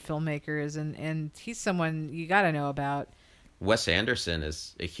modern filmmakers, and he's someone you got to know about. Wes Anderson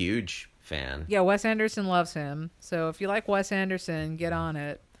is a huge fan. Yeah, Wes Anderson loves him. So if you like Wes Anderson, get on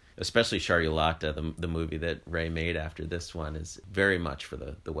it. Especially Charulata, the movie that Ray made after this one, is very much for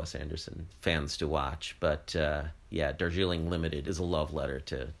the Wes Anderson fans to watch. But Darjeeling Limited is a love letter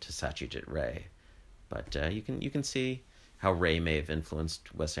to Satyajit Ray. But you can see how Ray may have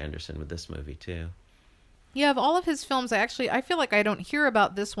influenced Wes Anderson with this movie too. Yeah, of all of his films, I feel like I don't hear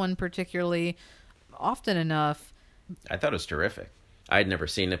about this one particularly often enough. I thought it was terrific. I had never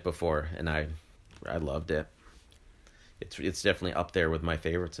seen it before, and I loved it. It's definitely up there with my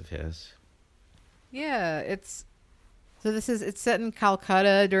favorites of his. Yeah, it's set in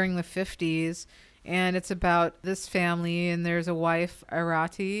Calcutta during the 50s, and it's about this family, and there's a wife,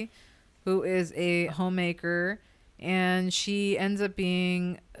 Arati, who is a homemaker. And she ends up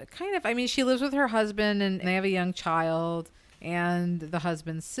being she lives with her husband, and they have a young child, and the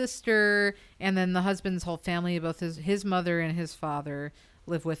husband's sister, and then the husband's whole family, both his mother and his father,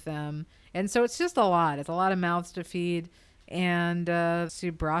 live with them. And so it's just a lot. It's a lot of mouths to feed. And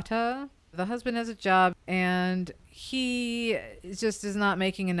Subrata, the husband, has a job, and he just is not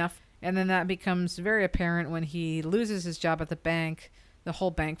making enough. And then that becomes very apparent when he loses his job at the bank. The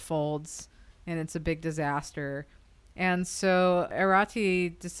whole bank folds, and it's a big disaster. And so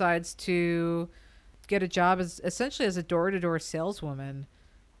Arati decides to get a job essentially as a door-to-door saleswoman.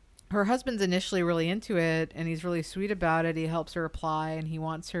 Her husband's initially really into it, and he's really sweet about it. He helps her apply, and he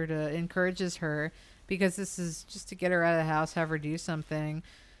wants her to, encourages her, because this is just to get her out of the house, have her do something.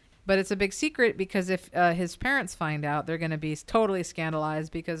 But it's a big secret, because if his parents find out, they're going to be totally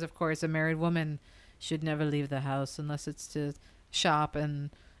scandalized, because, of course, a married woman should never leave the house unless it's to shop and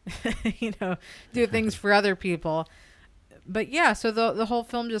do things for other people. But yeah, so the whole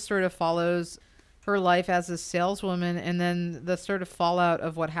film just sort of follows her life as a saleswoman, and then the sort of fallout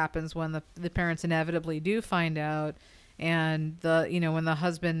of what happens when the parents inevitably do find out, and when the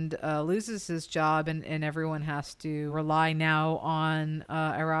husband loses his job, and everyone has to rely now on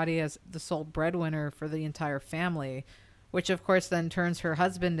Arati as the sole breadwinner for the entire family, which of course then turns her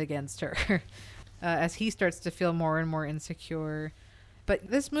husband against her as he starts to feel more and more insecure. But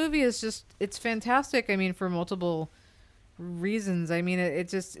this movie is just, it's fantastic. I mean, for multiple reasons. I mean,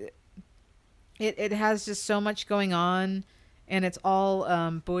 it has just so much going on, and it's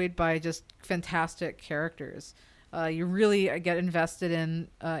all buoyed by just fantastic characters. You really get invested in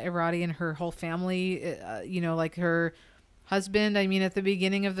Irati and her whole family. Like her husband. I mean, at the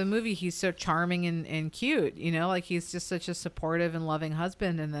beginning of the movie, he's so charming and cute. Like he's just such a supportive and loving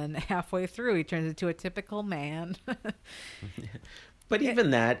husband. And then halfway through, he turns into a typical man. But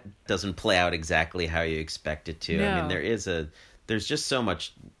even that doesn't play out exactly how you expect it to. No. I mean, there's just so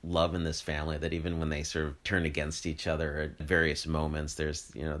much love in this family that even when they sort of turn against each other at various moments,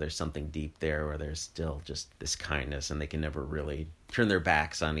 there's something deep there where there's still just this kindness, and they can never really turn their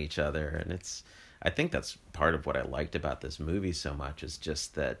backs on each other. And I think that's part of what I liked about this movie so much, is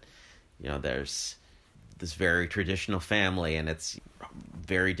just that, there's this very traditional family, and it's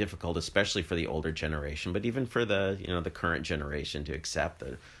very difficult, especially for the older generation, but even for the current generation, to accept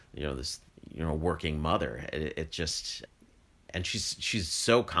that this working mother. It just, and she's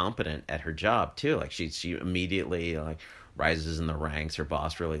so competent at her job too. Like she immediately rises in the ranks. Her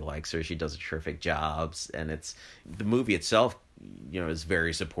boss really likes her. She does a terrific job, and the movie itself is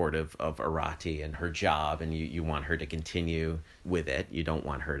very supportive of Irati and her job, and you want her to continue with it. You don't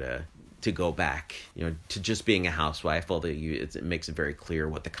want her to go back, to just being a housewife, although it makes it very clear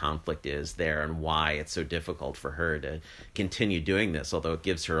what the conflict is there and why it's so difficult for her to continue doing this, although it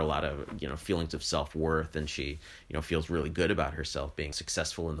gives her a lot of, feelings of self-worth, and she, feels really good about herself being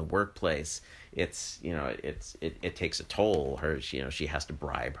successful in the workplace. It takes a toll. She has to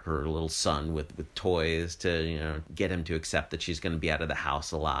bribe her little son with toys to, get him to accept that she's going to be out of the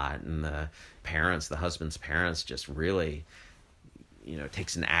house a lot. And the husband's parents just really, it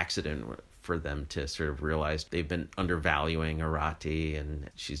takes an accident for them to sort of realize they've been undervaluing Irati, and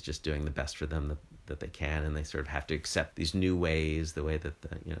she's just doing the best for them that they can. And they sort of have to accept these new ways, the way that the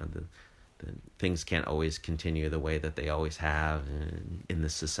things can't always continue the way that they always have in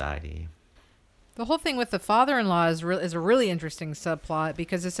this society. The whole thing with the father-in-law is a really interesting subplot,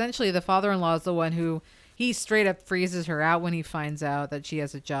 because essentially the father-in-law is the one who, he straight up freezes her out when he finds out that she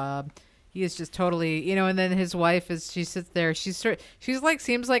has a job. He is just totally, and then his wife she sits there. She's like,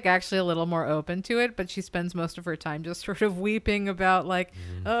 seems like actually a little more open to it, but she spends most of her time just sort of weeping about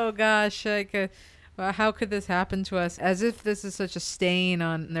oh gosh, how could this happen to us? As if this is such a stain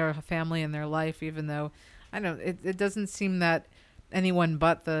on their family and their life, even though, it doesn't seem that anyone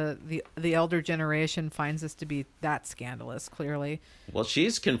but the elder generation finds this to be that scandalous, clearly. Well,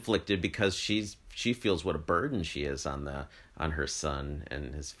 she's conflicted because she feels what a burden she is on her son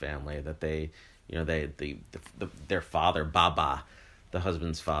and his family, that their father, Baba, the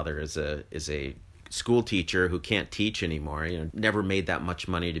husband's father, is a school teacher who can't teach anymore. Never made that much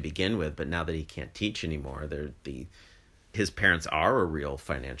money to begin with, but now that he can't teach anymore, his parents are a real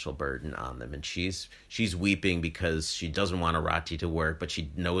financial burden on them, and she's weeping because she doesn't want Irati to work, but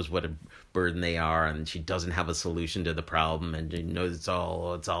she knows what a burden they are, and she doesn't have a solution to the problem, and she knows it's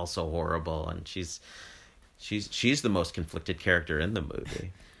all so horrible, and she's the most conflicted character in the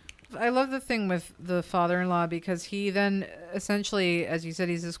movie. I love the thing with the father-in-law, because he then essentially, as you said,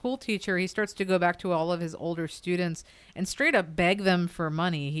 he's a school teacher. He starts to go back to all of his older students and straight up beg them for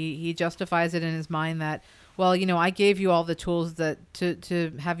money. He justifies it in his mind that, well, I gave you all the tools that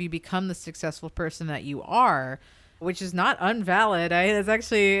to have you become the successful person that you are, which is not unvalid. It's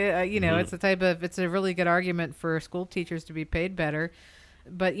actually, it's a really good argument for school teachers to be paid better.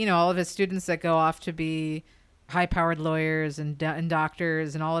 But, all of his students that go off to be high-powered lawyers and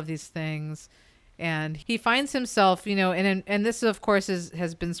doctors and all of these things. And he finds himself, and this, of course,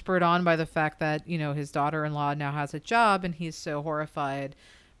 has been spurred on by the fact that, his daughter-in-law now has a job, and he's so horrified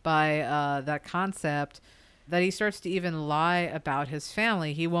by that concept that he starts to even lie about his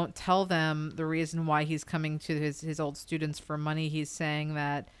family. He won't tell them the reason why he's coming to his old students for money. He's saying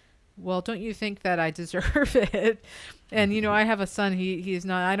that, well, don't you think that I deserve it? And, I have a son. He's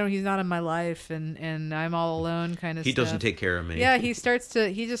not in my life, and I'm all alone kind of stuff. He doesn't take care of me. Yeah, he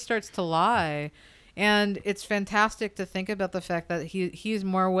just starts to lie. And it's fantastic to think about the fact that he's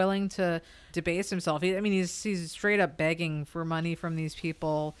more willing to debase himself. He's straight up begging for money from these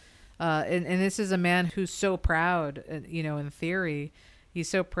people. And this is a man who's so proud, in theory. He's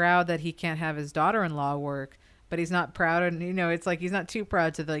so proud that he can't have his daughter-in-law work, but he's not proud. And, it's like he's not too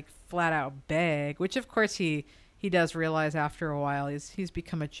proud to flat out beg, which of course he does realize after a while. He's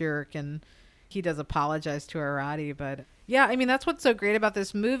become a jerk, and he does apologize to Irati. But yeah, that's what's so great about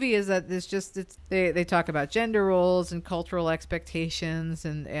this movie is that they talk about gender roles and cultural expectations,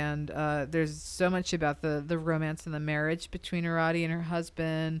 and there's so much about the romance and the marriage between Irati and her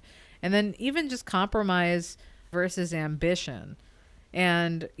husband, and then even just compromise versus ambition.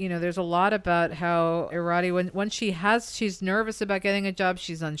 And, there's a lot about how Arati, when she's nervous about getting a job,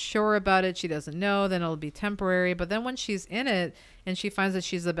 she's unsure about it, she doesn't know, then it'll be temporary. But then when she's in it and she finds that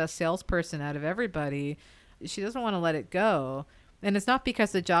she's the best salesperson out of everybody, she doesn't want to let it go. And it's not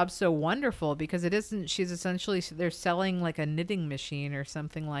because the job's so wonderful, because it isn't. They're selling like a knitting machine or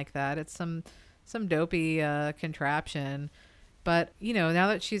something like that. It's some dopey contraption. But, now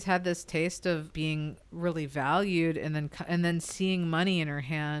that she's had this taste of being really valued and then seeing money in her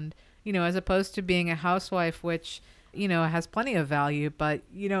hand, as opposed to being a housewife, which, has plenty of value, but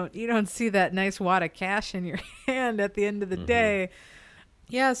you don't see that nice wad of cash in your hand at the end of the day.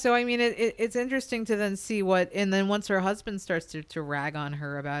 Yeah. So, I mean, it's interesting to then see and then once her husband starts to rag on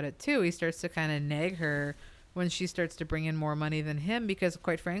her about it too, he starts to kind of nag her when she starts to bring in more money than him, because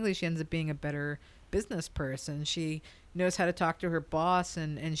quite frankly, she ends up being a better business person. She knows how to talk to her boss,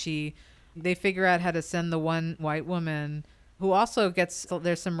 and they figure out how to send the one white woman who also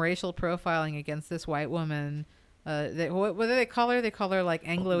there's some racial profiling against this white woman. What do they call her? They call her like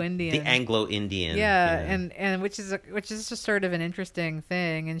Anglo-Indian. The Anglo-Indian. Yeah. And which is just sort of an interesting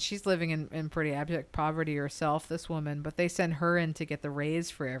thing. And she's living in pretty abject poverty herself, this woman, but they send her in to get the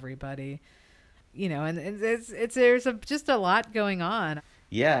raise for everybody. And there's just a lot going on.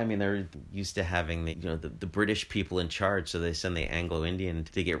 Yeah, I mean, they're used to having the British people in charge, so they send the Anglo-Indian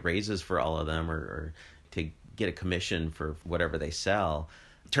to get raises for all of them, or to get a commission for whatever they sell.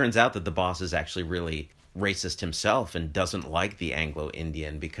 It turns out that the boss is actually really racist himself and doesn't like the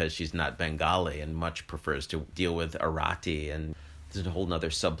Anglo-Indian because she's not Bengali and much prefers to deal with Arati. And there's a whole nother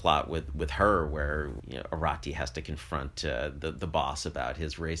subplot with her where Arati has to confront the boss about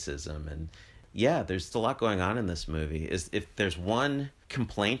his racism. And yeah, there's a lot going on in this movie. If there's one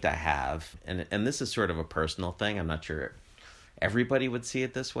complaint I have, and this is sort of a personal thing, I'm not sure everybody would see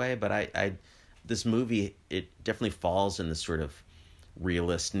it this way, but this movie, it definitely falls in this sort of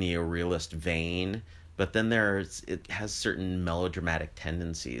neo-realist vein, but then it has certain melodramatic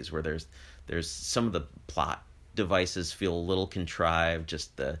tendencies where there's some of the plot devices feel a little contrived,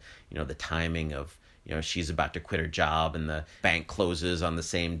 just the timing of she's about to quit her job and the bank closes on the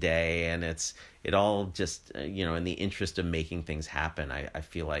same day, and it all just in the interest of making things happen. I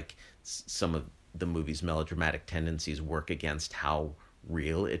feel like some of the movie's melodramatic tendencies work against how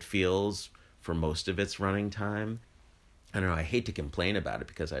real it feels for most of its running time. I don't know, I hate to complain about it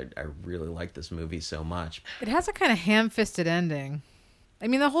because I really like this movie so much. It has a kind of ham-fisted ending. I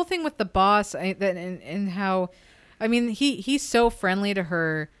mean, the whole thing with the boss and how, I mean, he's so friendly to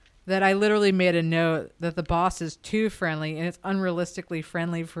her that I literally made a note that the boss is too friendly and it's unrealistically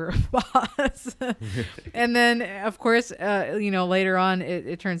friendly for a boss. And then, of course, later on,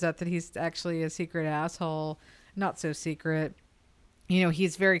 it turns out that he's actually a secret asshole. Not so secret.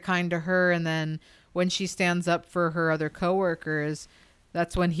 He's very kind to her. And then when she stands up for her other coworkers,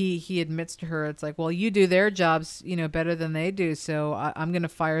 that's when he admits to her, it's like, well, you do their jobs, better than they do. So I'm going to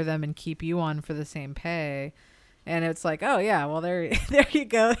fire them and keep you on for the same pay. And it's like, oh yeah, well there you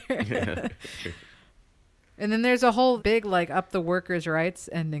go. And then there's a whole big up the workers' rights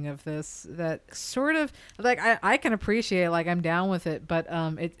ending of this that sort of I can appreciate, I'm down with it, but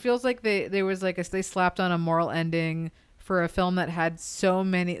it feels like they slapped on a moral ending for a film that had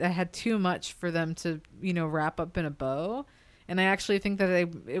too much for them to wrap up in a bow. And I actually think that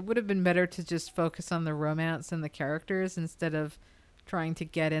it would have been better to just focus on the romance and the characters instead of trying to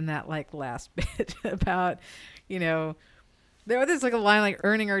get in that last bit about there's a line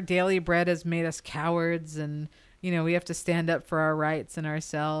earning our daily bread has made us cowards, and we have to stand up for our rights and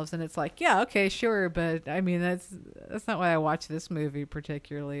ourselves. And it's like, yeah, okay, sure, but I mean that's not why I watch this movie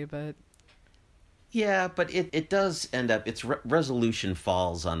particularly. But yeah, but it does end up, its resolution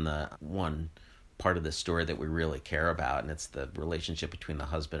falls on the one part of the story that we really care about, and it's the relationship between the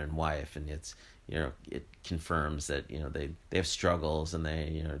husband and wife. And it's it confirms that they have struggles, and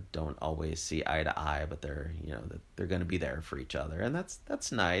they don't always see eye to eye, but they're that they're going to be there for each other, and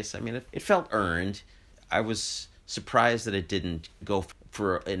that's nice. I mean, it felt earned. I was surprised that it didn't go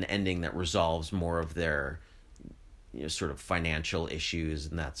for an ending that resolves more of their sort of financial issues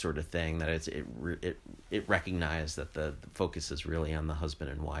and that sort of thing. That it recognized that the focus is really on the husband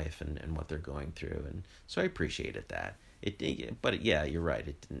and wife and what they're going through, and so I appreciated that. But yeah, you're right.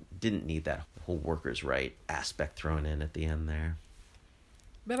 It didn't need that whole workers' right aspect thrown in at the end there.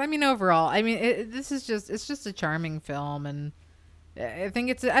 But I mean, overall, it's just a charming film, and I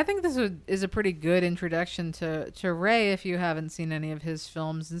think this is a pretty good introduction to Ray if you haven't seen any of his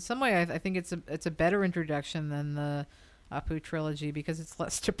films. In some way, I think it's a better introduction than the Apu trilogy because it's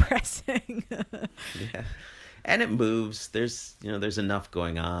less depressing. Yeah. And it moves. There's enough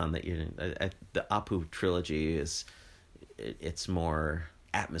going on that the Apu trilogy is it's more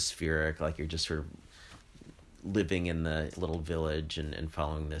atmospheric, like you're just sort of living in the little village and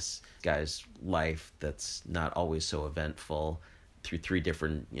following this guy's life that's not always so eventful through three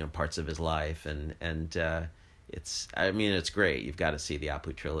different parts of his life, and it's great. You've got to see the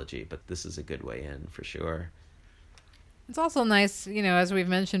Apu trilogy, but this is a good way in for sure. It's also nice, as we've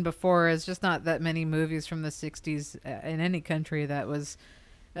mentioned before, it's just not that many movies from the 60s in any country that was,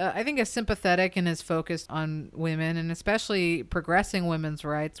 I think, as sympathetic and as focused on women, and especially progressing women's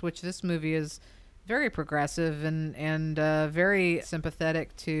rights, which this movie is very progressive and very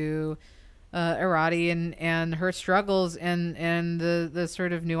sympathetic to Arati and her struggles and the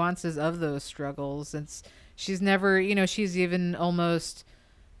sort of nuances of those struggles. She's never, she's even almost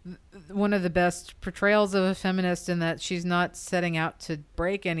one of the best portrayals of a feminist in that she's not setting out to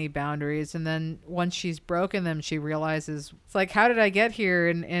break any boundaries, and then once she's broken them, she realizes, it's like, how did I get here,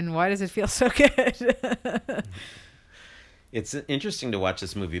 and why does it feel so good? It's interesting to watch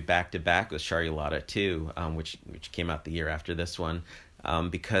this movie back to back with Charulata too, which came out the year after this one,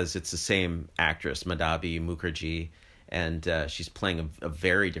 because it's the same actress, Madhabi Mukherjee, and she's playing a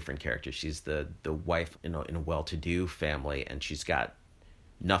very different character. She's the wife in a well-to-do family, and she's got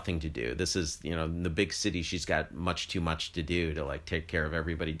nothing to do. This is, in the big city, she's got much too much to do to take care of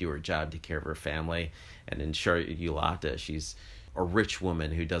everybody, do her job, take care of her family. And in Charulata, she's a rich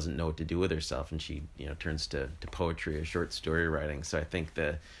woman who doesn't know what to do with herself, and she, turns to poetry or short story writing. So I think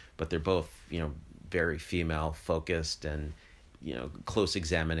but they're both, very female focused, and, close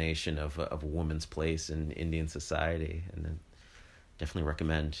examination of a woman's place in Indian society. And then definitely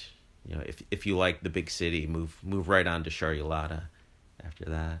recommend, if you like the big city, move right on to Charulata after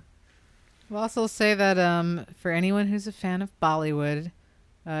that. We'll also say that for anyone who's a fan of Bollywood,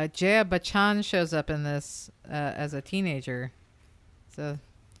 Jaya Bachchan shows up in this as a teenager. So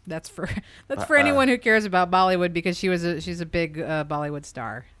that's for anyone who cares about Bollywood, because she's a big Bollywood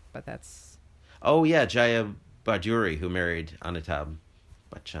star. But that's... Oh yeah, Jaya Bajuri, who married Amitabh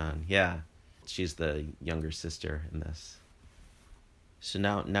Bachchan. Yeah, she's the younger sister in this. So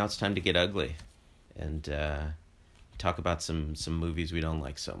now it's time to get ugly, and talk about some movies we don't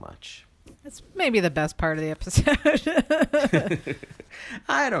like so much. That's maybe the best part of the episode.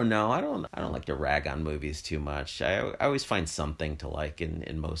 I don't know. I don't like to rag on movies too much. I always find something to like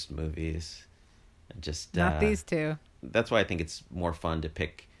in most movies. Just not these two. That's why I think it's more fun to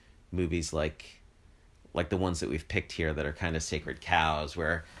pick movies like the ones that we've picked here that are kind of sacred cows,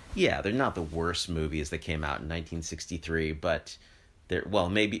 where they're not the worst movies that came out in 1963, but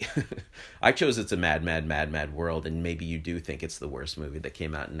maybe I chose It's a Mad, Mad, Mad, Mad World, and maybe you do think it's the worst movie that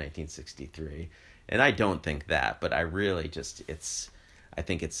came out in 1963. And I don't think that, but I really I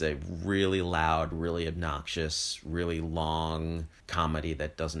think it's a really loud, really obnoxious, really long comedy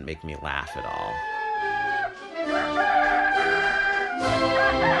that doesn't make me laugh at all.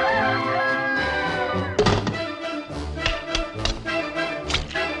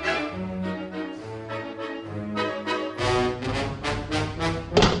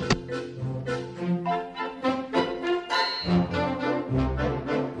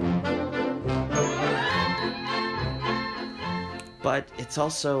 But it's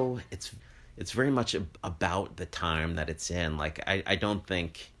also, it's very much about the time that it's in. I don't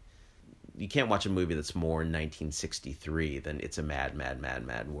think, you can't watch a movie that's more 1963 than It's a Mad, Mad, Mad,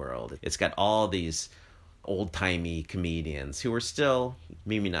 Mad World. It's got all these old-timey comedians who are still,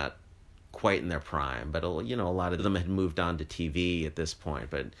 maybe not quite in their prime, but, a lot of them had moved on to TV at this point.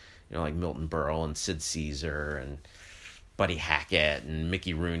 But, like Milton Berle and Sid Caesar and Buddy Hackett and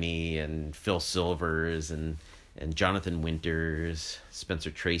Mickey Rooney and Phil Silvers and Jonathan Winters. Spencer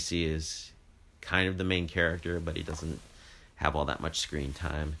Tracy is kind of the main character, but he doesn't have all that much screen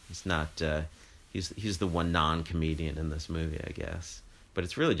time. He's not he's the one non-comedian in this movie, I guess. But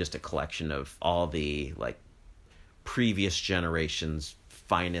it's really just a collection of all the previous generation's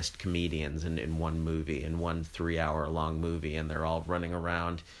finest comedians in one movie, in one 3-hour long movie, and they're all running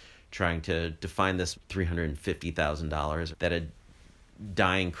around trying to find this $350,000 that a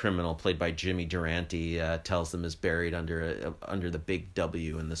dying criminal played by Jimmy Durante tells them is buried under the big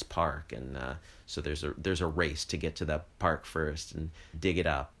W in this park, and so there's a race to get to that park first and dig it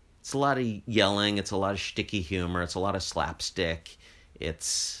up. It's a lot of yelling, it's a lot of shticky humor, it's a lot of slapstick,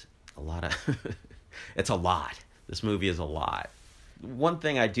 it's a lot of it's a lot. This movie is a lot. One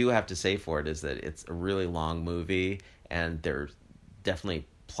thing I do have to say for it is that it's a really long movie, and there's definitely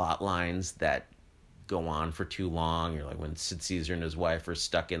plot lines that go on for too long. You're like, when Sid Caesar and his wife are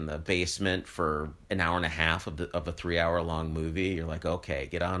stuck in the basement for an hour and a half of a 3-hour long movie, you're like, okay,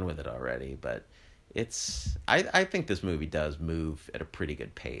 get on with it already. But I think this movie does move at a pretty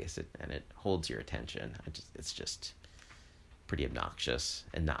good pace, and it holds your attention. pretty obnoxious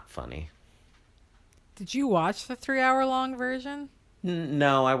and not funny. Did you watch the 3-hour-long version?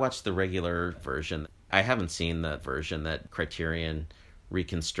 No, I watched the regular version. I haven't seen the version that Criterion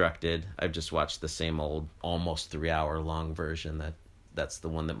reconstructed. I've just watched the same old, almost 3-hour-long version. That's the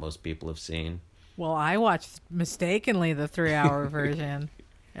one that most people have seen. Well, I watched mistakenly the 3-hour version.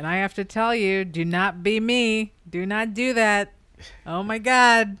 And I have to tell you, do not be me. Do not do that. Oh my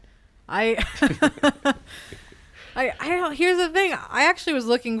God. I don't, here's the thing. I actually was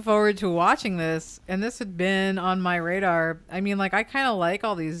looking forward to watching this, and this had been on my radar. I mean, like, I kind of like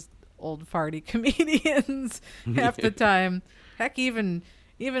all these old farty comedians half the time. Heck, even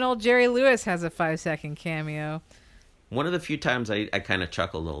old Jerry Lewis has a 5-second cameo. One of the few times I kind of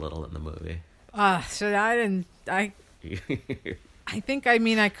chuckled a little in the movie. So I think, I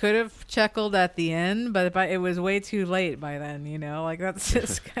mean, I could have chuckled at the end, but it was way too late by then, you know? Like, that's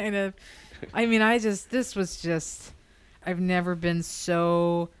just kind of, I mean, this was just, I've never been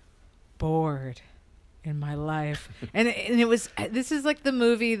so bored in my life. And this is like the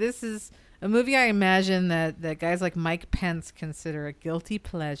movie, this is a movie I imagine that guys like Mike Pence consider a guilty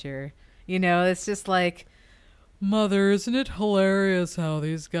pleasure. You know, it's just like, Mother, isn't it hilarious how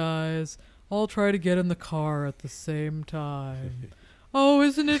these guys all try to get in the car at the same time? Oh,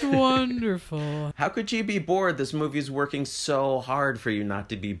 isn't it wonderful? How could you be bored? This movie's working so hard for you not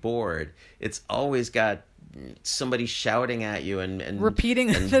to be bored. It's always got somebody shouting at you and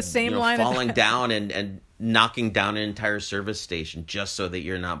repeating the same line. Falling down and knocking down an entire service station just so that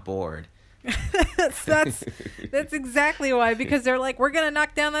you're not bored. that's exactly why, because they're like, we're gonna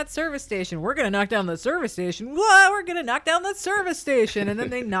knock down that service station, we're gonna knock down the service station, what, we're gonna knock down the service station, and then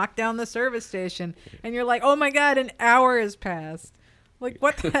they knock down the service station, and you're like, oh my God, an hour has passed. Like,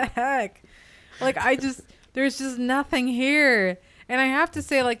 what the heck? Like, there's just nothing here. And I have to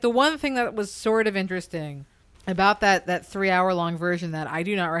say, like, the one thing that was sort of interesting about that 3-hour-long version that I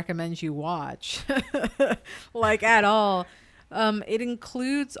do not recommend you watch, like, at all. It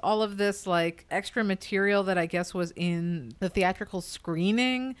includes all of this, like, extra material that I guess was in the theatrical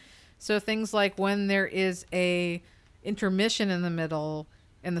screening. So things like when there is a intermission in the middle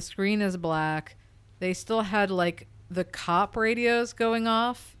and the screen is black, they still had, like, the cop radios going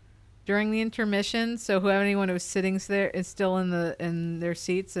off during the intermission. So anyone who was sitting there is still in their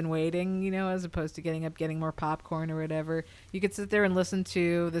seats and waiting, you know, as opposed to getting up, getting more popcorn or whatever. You could sit there and listen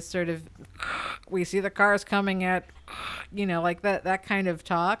to this sort of, we see the cars coming at, you know, like that kind of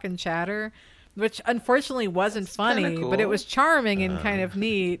talk and chatter, which unfortunately wasn't funny, cool. But it was charming and kind of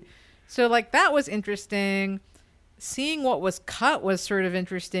neat. So, like, that was interesting. Seeing what was cut was sort of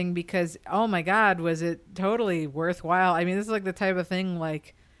interesting because, oh my God, was it totally worthwhile. I mean, this is like the type of thing,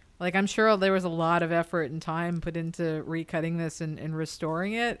 like I'm sure there was a lot of effort and time put into recutting this and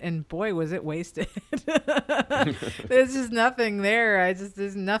restoring it, and boy, was it wasted. There's just nothing there.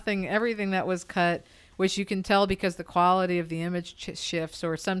 There's nothing, everything that was cut, which you can tell because the quality of the image shifts,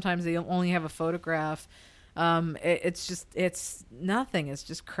 or sometimes they only have a photograph. It's nothing. It's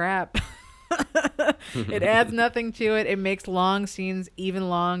just crap. It adds nothing to it. It makes long scenes even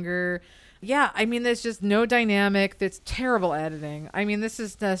longer. Yeah, I mean, there's just no dynamic. That's terrible editing. I mean, this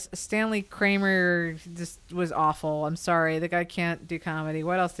is Stanley Kramer just was awful. I'm sorry. The guy can't do comedy.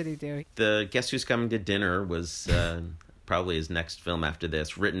 What else did he do? The Guess Who's Coming to Dinner was probably his next film after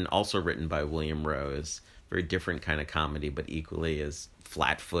this. Also written by William Rose. Very different kind of comedy, but equally as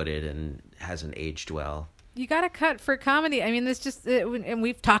flat-footed and hasn't aged well. You got to cut for comedy. I mean, there's just, and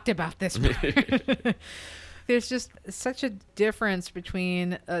we've talked about this. There's just such a difference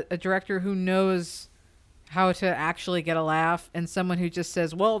between a director who knows how to actually get a laugh and someone who just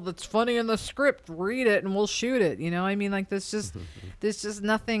says, well, that's funny in the script, read it and we'll shoot it. You know, I mean, like, there's just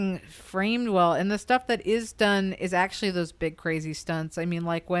nothing framed well. And the stuff that is done is actually those big crazy stunts. I mean,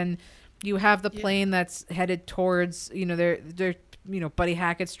 like when you have the plane that's headed towards, you know, they're you know, Buddy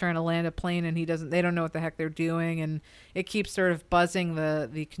Hackett's trying to land a plane and they don't know what the heck they're doing, and it keeps sort of buzzing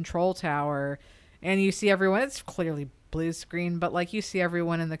the control tower, and you see everyone, it's clearly blue screen, but like you see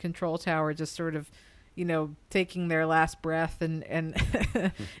everyone in the control tower just sort of, you know, taking their last breath and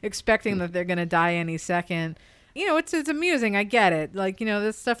expecting that they're going to die any second. You know, it's amusing. I get it. Like, you know,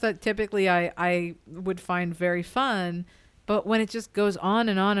 this stuff that typically I would find very fun. But when it just goes on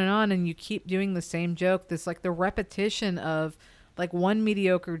and on and on and you keep doing the same joke, this like the repetition of like one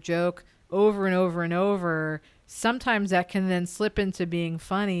mediocre joke over and over and over, sometimes that can then slip into being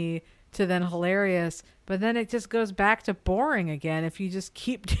funny to then hilarious, but then it just goes back to boring again if you just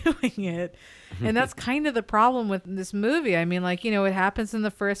keep doing it. And that's kind of the problem with this movie. I mean, like, you know, it happens in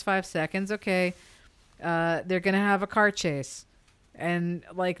the first 5 seconds. Okay, they're going to have a car chase. And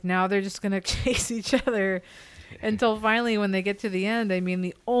like now they're just going to chase each other until finally when they get to the end. I mean,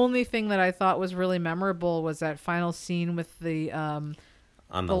 the only thing that I thought was really memorable was that final scene with the On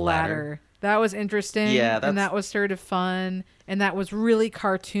the ladder. That was interesting. Yeah, and that was sort of fun, and that was really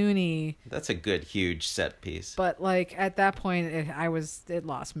cartoony. That's a good, huge set piece. But like at that point, it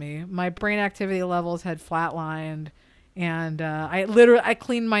lost me. My brain activity levels had flatlined, and I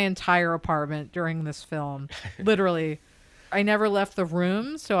cleaned my entire apartment during this film. Literally, I never left the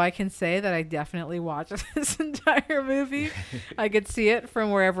room, so I can say that I definitely watched this entire movie. I could see it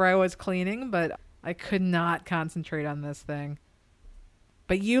from wherever I was cleaning, but I could not concentrate on this thing.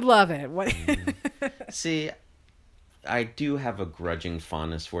 But you love it. What? See, I do have a grudging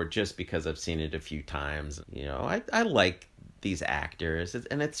fondness for it just because I've seen it a few times. You know, I like these actors,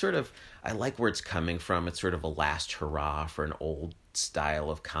 and it's sort of, I like where it's coming from. It's sort of a last hurrah for an old style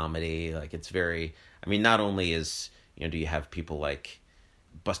of comedy. Like, it's very, I mean, not only is, you know, do you have people like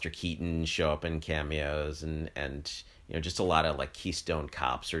Buster Keaton show up in cameos and you know, just a lot of like Keystone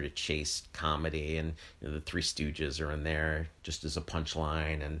Cop sort of chase comedy, and you know, the Three Stooges are in there just as a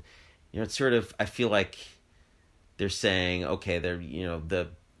punchline. And you know, it's sort of, I feel like they're saying, okay, they're, you know, the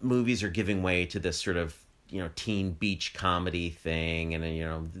movies are giving way to this sort of, you know, teen beach comedy thing, and you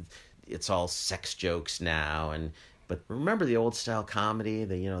know, it's all sex jokes now. And but remember the old style comedy,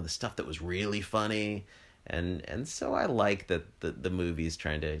 the, you know, the stuff that was really funny. And so I like that the movie's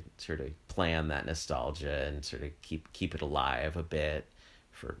trying to sort of play on that nostalgia and sort of keep it alive a bit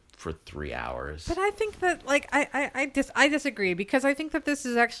for 3 hours. But I think that, like, I disagree, because I think that this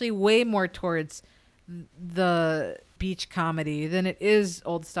is actually way more towards the beach comedy than it is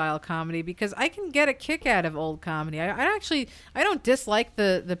old style comedy, because I can get a kick out of old comedy. I don't dislike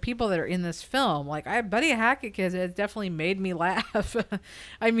the people that are in this film. Like, Buddy Hackett has definitely made me laugh.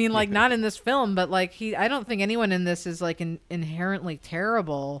 I mean, like, not in this film, but like I don't think anyone in this is like inherently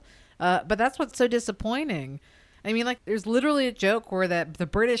terrible. But that's what's so disappointing. I mean, like, there's literally a joke where the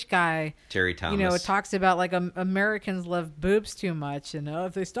British guy, Terry Thomas, you know, it talks about like Americans love boobs too much, and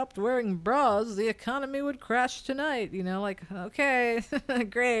if they stopped wearing bras, the economy would crash tonight. You know, like, okay,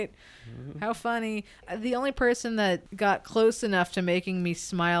 great, how funny. The only person that got close enough to making me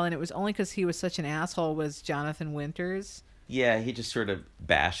smile, and it was only because he was such an asshole, was Jonathan Winters. Yeah, he just sort of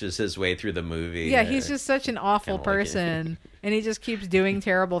bashes his way through the movie. Yeah, he's just such an awful person. And he just keeps doing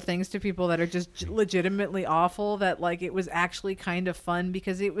terrible things to people that are just legitimately awful, that like it was actually kind of fun,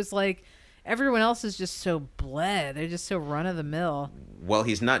 because it was like everyone else is just so bleh. They're just so run of the mill. Well,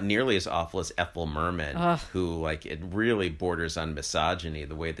 he's not nearly as awful as Ethel Merman, who, like, it really borders on misogyny,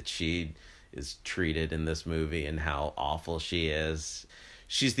 the way that she is treated in this movie and how awful she is.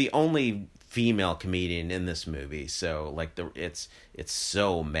 She's the only female comedian in this movie, so like it's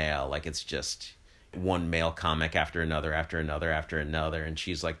so male, like it's just one male comic after another, and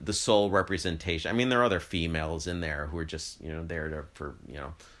she's like the sole representation. I mean, there are other females in there who are just, you know, there for, you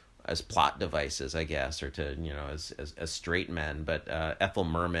know, as plot devices, I guess, or to, you know, as straight men. But Ethel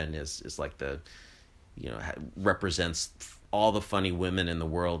Merman is like the, you know, represents all the funny women in the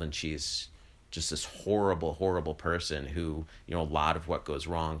world, and she's just this horrible person who, you know, a lot of what goes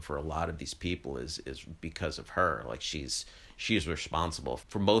wrong for a lot of these people is because of her. Like, she's responsible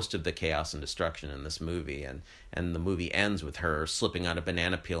for most of the chaos and destruction in this movie, and the movie ends with her slipping on a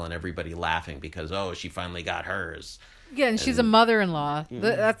banana peel and everybody laughing because, oh, she finally got hers. Yeah, and she's a mother-in-law.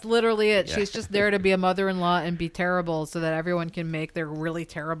 That's literally it. Yeah. She's just there to be a mother-in-law and be terrible so that everyone can make their really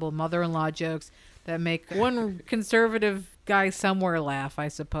terrible mother-in-law jokes that make one conservative guy somewhere laugh, I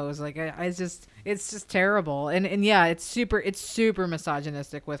suppose. Like, it's just terrible. And yeah, it's super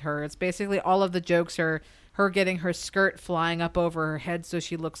misogynistic with her. It's basically all of the jokes are her getting her skirt flying up over her head so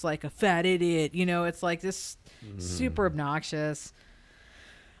she looks like a fat idiot. You know, it's like this super obnoxious.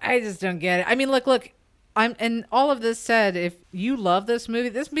 I just don't get it. I mean, look, and all of this said, if you love this movie,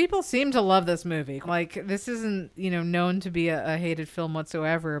 people seem to love this movie. Like, this isn't, you know, known to be a hated film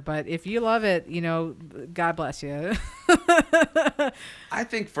whatsoever, but if you love it, you know, God bless you. I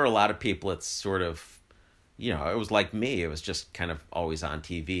think for a lot of people, it's sort of, you know, it was like me. It was just kind of always on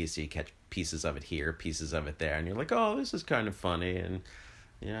TV, so you catch pieces of it here, pieces of it there, and you're like, oh, this is kind of funny. And,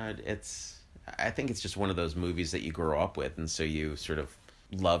 you know, I think it's just one of those movies that you grow up with, and so you sort of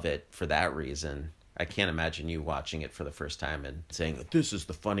love it for that reason. I can't imagine you watching it for the first time and saying, this is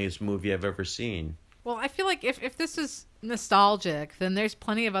the funniest movie I've ever seen. Well, I feel like if this is nostalgic, then there's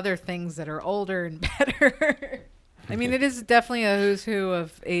plenty of other things that are older and better. I mean, it is definitely a who's who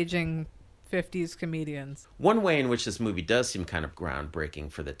of aging 50s comedians. One way in which this movie does seem kind of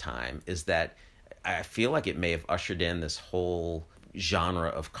groundbreaking for the time is that I feel like it may have ushered in this whole genre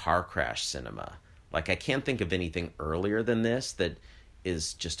of car crash cinema. Like, I can't think of anything earlier than this that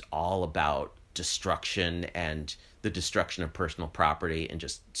is just all about destruction and the destruction of personal property and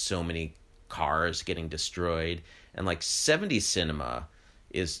just so many cars getting destroyed. And like 70s cinema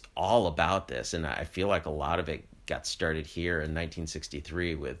is all about this. And I feel like a lot of it got started here in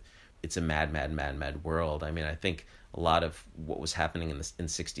 1963 with It's a Mad, Mad, Mad, Mad World. I mean, I think a lot of what was happening in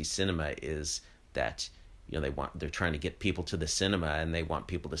 60s cinema is that, you know, they're trying to get people to the cinema and they want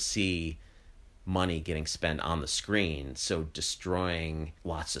people to see money getting spent on the screen. So destroying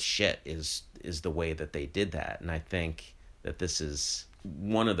lots of shit is the way that they did that. And I think that this is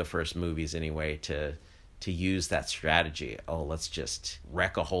one of the first movies anyway to use that strategy. Oh, let's just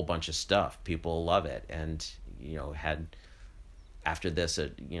wreck a whole bunch of stuff. People love it. And, you know, had after this a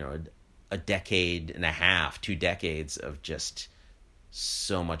decade and a half, 2 decades of just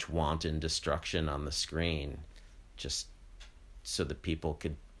so much wanton destruction on the screen, just so that people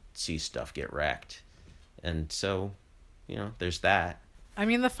could see stuff get wrecked. And so, you know, there's that. I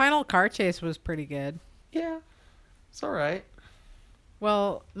mean, the final car chase was pretty good. Yeah, it's all right.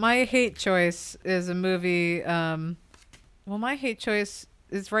 Well, my hate choice is a movie. My hate choice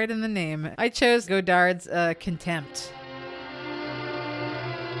is right in the name. I chose Godard's Contempt.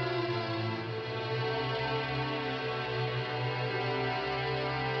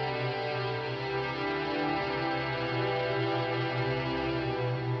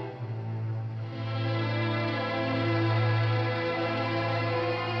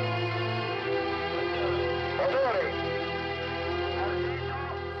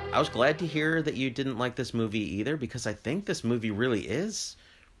 I was glad to hear that you didn't like this movie either, because I think this movie really is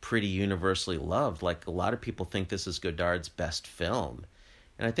pretty universally loved. Like, a lot of people think this is Godard's best film.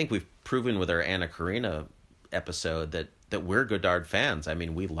 And I think we've proven with our Anna Karina episode that we're Godard fans. I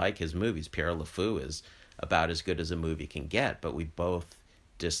mean, we like his movies. Pierre Le Fou is about as good as a movie can get, but we both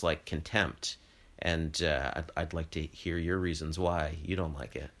dislike Contempt. And I'd like to hear your reasons why you don't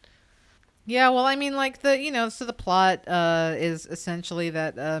like it. Yeah, well, I mean, like, so the plot is essentially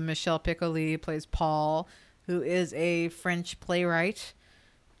that Michel Piccoli plays Paul, who is a French playwright.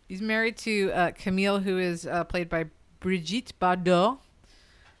 He's married to Camille, who is played by Brigitte Bardot.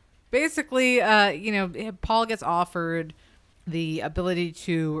 Basically, Paul gets offered the ability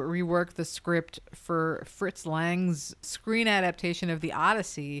to rework the script for Fritz Lang's screen adaptation of The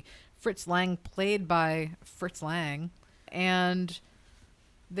Odyssey. Fritz Lang played by Fritz Lang. And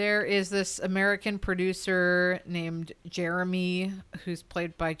there is this American producer named Jeremy, who's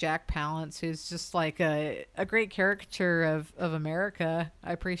played by Jack Palance, who's just like a great caricature of America.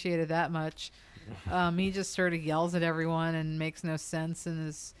 I appreciated that much. He just sort of yells at everyone and makes no sense and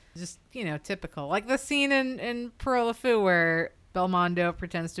is just, typical. Like the scene in Pierre Le Fou where Belmondo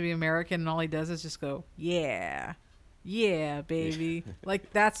pretends to be American and all he does is just go, yeah, baby.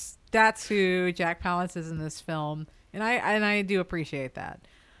 Like that's who Jack Palance is in this film. And I do appreciate that.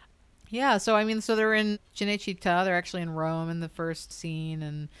 Yeah, so they're in Cinecittà. They're actually in Rome in the first scene,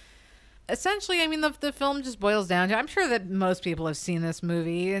 and essentially, the film just boils down to. I'm sure that most people have seen this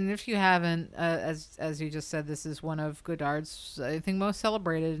movie, and if you haven't, as you just said, this is one of Godard's, I think, most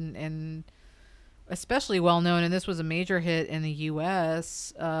celebrated and especially well known. And this was a major hit in the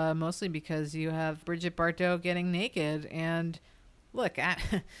U.S. Mostly because you have Brigitte Bardot getting naked and. Look,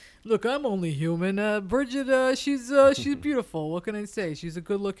 I'm only human. Bridget, she's beautiful. What can I say? She's a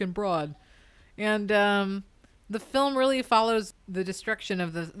good-looking broad. And the film really follows the destruction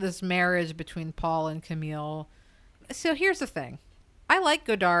of this marriage between Paul and Camille. So here's the thing. I like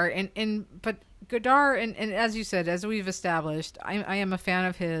Godard, but Godard, and as you said, as we've established, I am a fan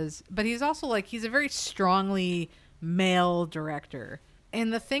of his, but he's also he's a very strongly male director.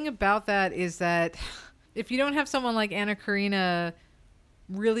 And the thing about that is that if you don't have someone like Anna Karina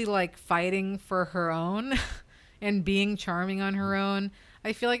really fighting for her own and being charming on her own,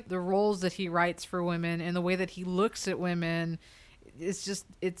 I feel like the roles that he writes for women and the way that he looks at women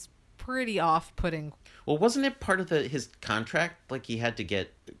it's pretty off-putting. Well, wasn't it part of his contract? Like, he had to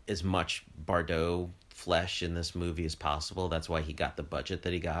get as much Bardot flesh in this movie as possible. That's why he got the budget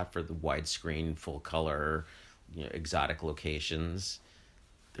that he got for the widescreen, full color, exotic locations.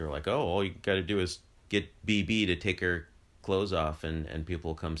 They were like, oh, all you got to do is get BB to take her clothes off and people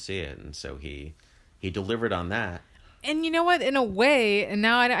will come see it. And so he delivered on that. And you know what? In a way, and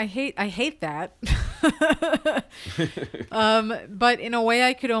now I hate that. But in a way,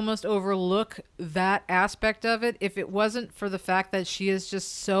 I could almost overlook that aspect of it if it wasn't for the fact that she is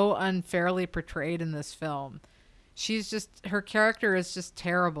just so unfairly portrayed in this film. Her character is just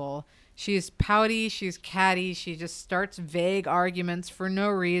terrible. She's pouty, she's catty, she just starts vague arguments for no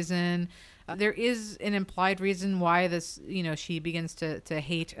reason. There is an implied reason why this, she begins to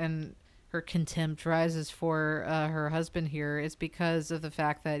hate and her contempt rises for her husband here is because of the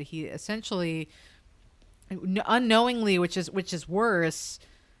fact that he essentially unknowingly, which is worse,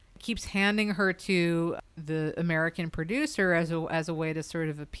 keeps handing her to the American producer as a way to sort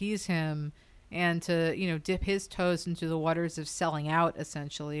of appease him and to, you know, dip his toes into the waters of selling out,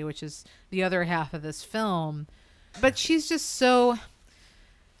 essentially, which is the other half of this film. But she's just so,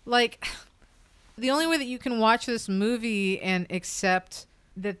 like, the only way that you can watch this movie and accept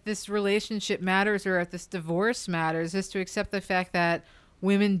that this relationship matters or if this divorce matters is to accept the fact that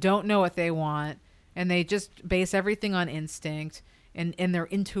women don't know what they want and they just base everything on instinct and their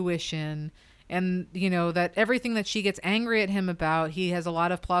intuition. And, you know, that everything that she gets angry at him about, he has a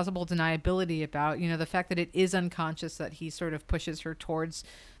lot of plausible deniability about, you know, the fact that it is unconscious that he sort of pushes her towards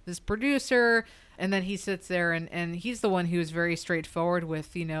this producer. And then he sits there and he's the one who's very straightforward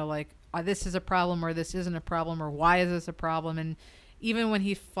with, you know, like, this is a problem or this isn't a problem or why is this a problem? And even when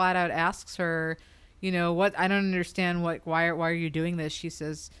he flat out asks her, you know, what, I don't understand, why are you doing this? She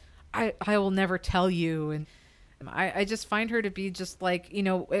says, I will never tell you. And I just find her to be just like, you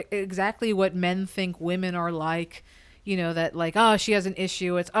know, exactly what men think women are like, you know, that like, oh, she has an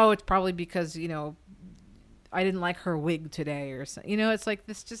issue. It's probably because, you know, I didn't like her wig today or something. You know, it's like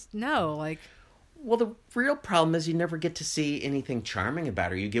this just, no, like. Well, the real problem is you never get to see anything charming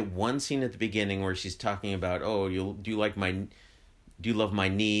about her. You get one scene at the beginning where she's talking about, oh, do you love my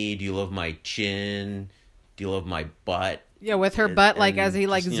knee? Do you love my chin? Do you love my butt? Yeah, with her butt, like as he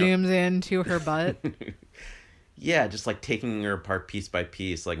like zooms into her butt. Yeah, just like taking her apart piece by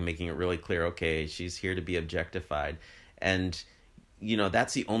piece, like making it really clear, okay, she's here to be objectified. And, you know,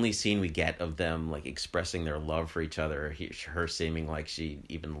 that's the only scene we get of them like expressing their love for each other. Her seeming like she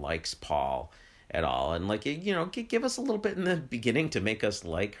even likes Paul at all. And like, you know, give us a little bit in the beginning to make us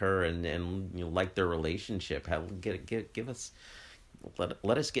like her and you know, like their relationship. Give us,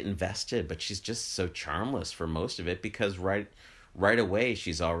 let us get invested. But she's just so charmless for most of it because right away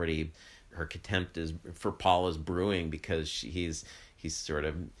she's already, her contempt for Paul is brewing because he's sort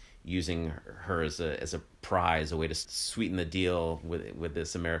of using her as a prize, a way to sweeten the deal with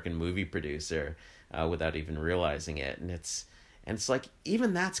this American movie producer without even realizing it. And it's like,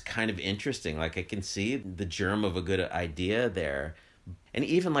 even that's kind of interesting. Like, I can see the germ of a good idea there, and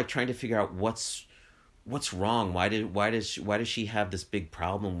even like trying to figure out what's wrong. Why does she have this big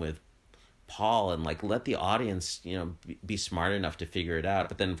problem with Paul, and like let the audience, you know, be smart enough to figure it out.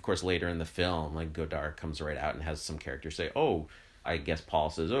 But then of course later in the film, like Godard comes right out and has some characters say, oh, I guess Paul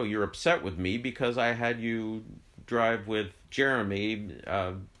says, oh, you're upset with me because I had you drive with Jeremy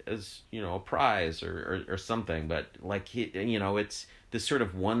as, you know, a prize or something. But like, he, you know, it's this sort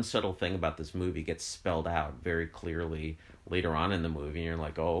of one subtle thing about this movie gets spelled out very clearly later on in the movie, and you're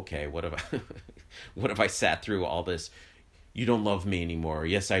like, oh, okay, what have I sat through all this? You don't love me anymore.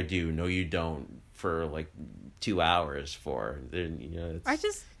 Yes, I do. No, you don't. For like 2 hours for, then, you know,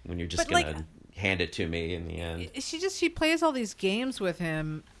 it's when you're just gonna like, hand it to me in the end. She plays all these games with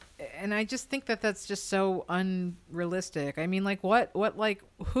him, and I just think that that's just so unrealistic. I mean, like what like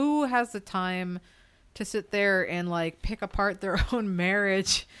who has the time to sit there and like pick apart their own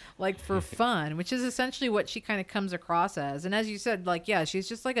marriage like for fun, which is essentially what she kind of comes across as. And as you said, like, yeah, she's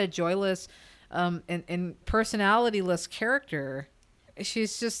just like a joyless and personality-less character.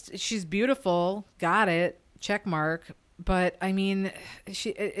 She's beautiful, got it, check mark. But I mean,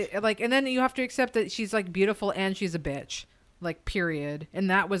 like, and then you have to accept that she's like beautiful and she's a bitch, like, period. And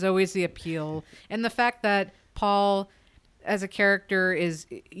that was always the appeal. And the fact that Paul, as a character, is,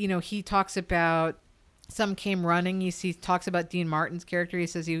 you know, he talks about Some Came Running. He talks about Dean Martin's character. He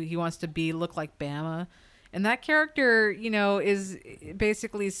says he wants to look like Bama. And that character, you know, is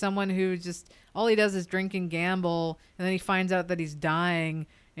basically someone who just, all he does is drink and gamble, and then he finds out that he's dying,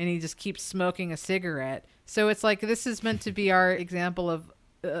 and he just keeps smoking a cigarette. So it's like, this is meant to be our example of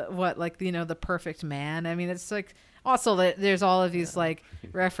like, you know, the perfect man. I mean, it's like, also there's all of these like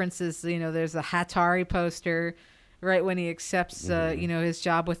references, you know, there's a Hatari poster right when he accepts, you know, his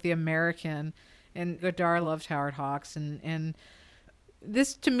job with the American, and Godard loved Howard Hawks, and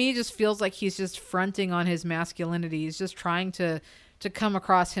this to me just feels like he's just fronting on his masculinity. He's just trying to come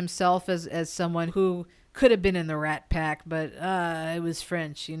across himself as someone who could have been in the Rat Pack, but it was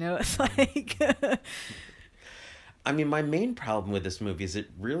French, you know? It's like... I mean, my main problem with this movie is it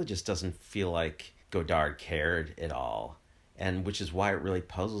really just doesn't feel like Godard cared at all. And which is why it really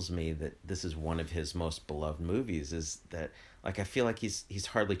puzzles me that this is one of his most beloved movies, is that, like, I feel like he's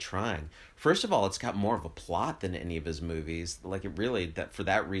hardly trying. First of all, it's got more of a plot than any of his movies. Like, it really, that for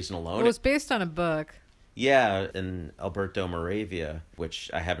that reason alone... It was based on a book. Yeah, and Alberto Moravia,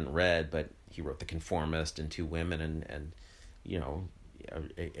 which I haven't read, but he wrote The Conformist and Two Women, and you know,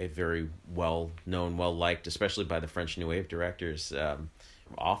 a very well-known, well-liked, especially by the French New Wave directors,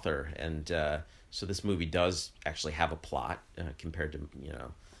 author. And so this movie does actually have a plot compared to,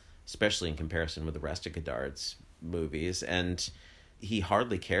 especially in comparison with the rest of Godard's movies. And he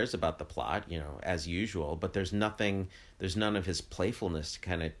hardly cares about the plot, as usual, but there's none of his playfulness to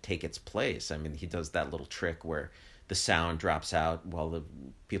kind of take its place. I mean, he does that little trick where the sound drops out while the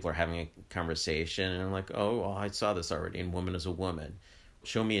people are having a conversation, and I'm like, oh, well, I saw this already, and Woman is a Woman.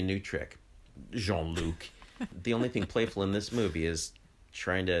 Show me a new trick, Jean-Luc. The only thing playful in this movie is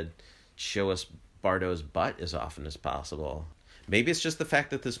trying to show us Bardot's butt as often as possible. Maybe it's just the fact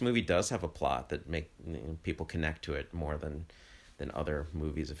that this movie does have a plot that make people connect to it more than other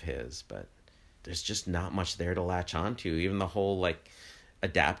movies of his, but there's just not much there to latch onto. Even the whole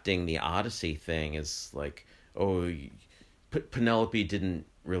adapting the Odyssey thing is like, oh, Penelope didn't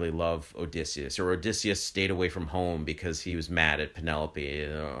really love Odysseus, or Odysseus stayed away from home because he was mad at Penelope.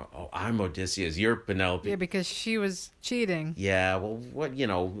 Oh, I'm Odysseus, you're Penelope. Yeah, because she was cheating. Yeah, well, what,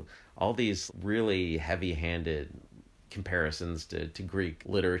 all these really heavy-handed comparisons to Greek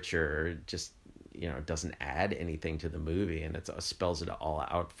literature just, doesn't add anything to the movie, and it spells it all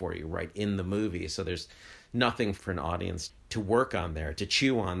out for you right in the movie. So there's nothing for an audience to work on there, to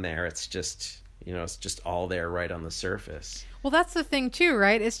chew on there. It's just, it's just all there right on the surface. Well, that's the thing too,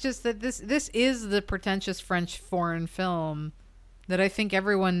 right? It's just that this is the pretentious French foreign film that I think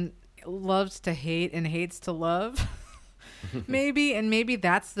everyone loves to hate and hates to love. Maybe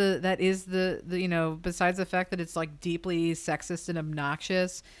that is the besides the fact that it's deeply sexist and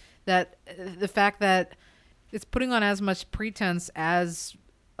obnoxious, that the fact that it's putting on as much pretense as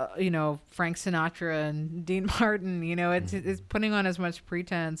Frank Sinatra and Dean Martin, it's putting on as much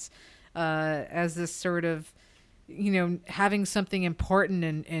pretense as this sort of having something important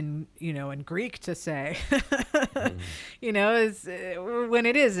in Greek to say, is when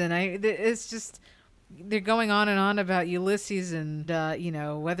it isn't. It's just, they're going on and on about Ulysses and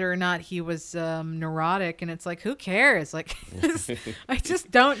whether or not he was neurotic, and it's like, who cares? I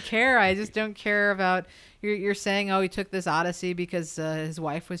just don't care. I just don't care about you're saying, oh, he took this Odyssey because his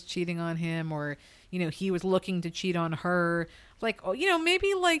wife was cheating on him, or he was looking to cheat on her.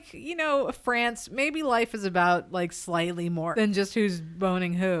 Maybe France, maybe life is about slightly more than just who's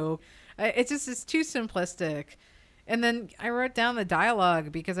boning who. It's too simplistic. And then I wrote down the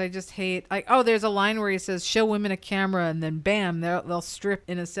dialogue because I just hate, there's a line where he says, show women a camera, and then bam, they'll strip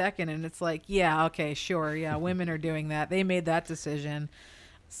in a second. And it's like, yeah, okay, sure. Yeah, women are doing that. They made that decision.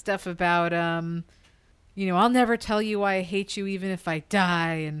 Stuff about, I'll never tell you why I hate you even if I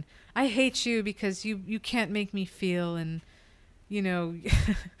die. And I hate you because you can't make me feel. And,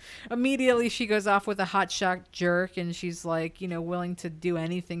 immediately she goes off with a hotshot jerk, and she's willing to do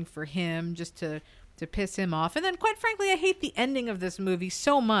anything for him just to piss him off. And then, quite frankly, I hate the ending of this movie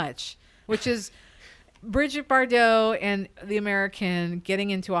so much, which is Brigitte Bardot and the American getting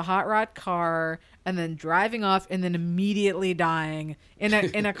into a hot rod car and then driving off and then immediately dying in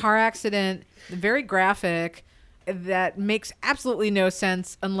a car accident, very graphic, that makes absolutely no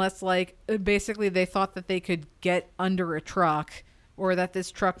sense unless basically they thought that they could get under a truck, or that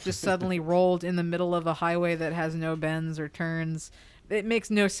this truck just suddenly rolled in the middle of a highway that has no bends or turns. It makes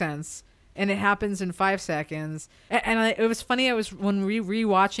no sense. And it happens in 5 seconds. And it was funny. When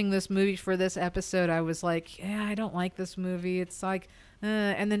rewatching this movie for this episode, I was like, yeah, I don't like this movie. It's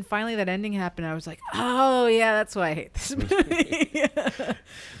and then finally that ending happened. I was like, oh yeah, that's why I hate this movie.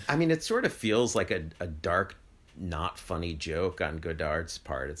 I mean, it sort of feels like a dark, not funny joke on Godard's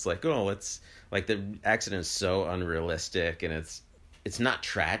part. It's like, it's like the accident is so unrealistic, and it's not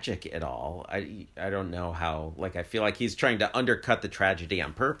tragic at all. I don't know how, I feel like he's trying to undercut the tragedy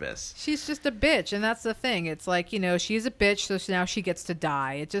on purpose. She's just a bitch, and that's the thing. It's she's a bitch, so now she gets to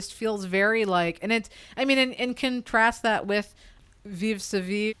die. It just feels very and contrast that with Vive sa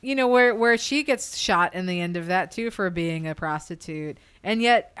vie, where she gets shot in the end of that too for being a prostitute. And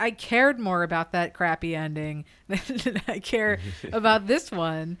yet I cared more about that crappy ending than I care about this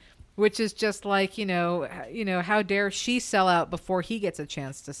one, which is just how dare she sell out before he gets a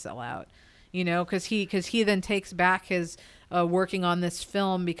chance to sell out, because he then takes back his working on this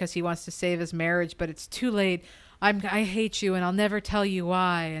film because he wants to save his marriage, but it's too late. I hate you and I'll never tell you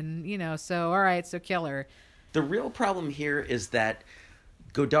why. And, so, all right, so kill her. The real problem here is that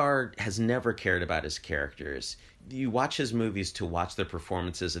Godard has never cared about his characters. You watch his movies to watch the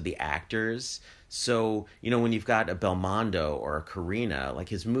performances of the actors. So, when you've got a Belmondo or a Carina,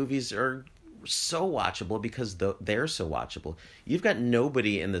 his movies are so watchable because they're so watchable. You've got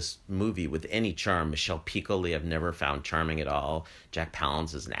nobody in this movie with any charm. Michel Piccoli I've never found charming at all. Jack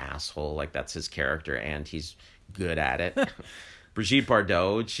Palance is an asshole. That's his character, and he's good at it. Brigitte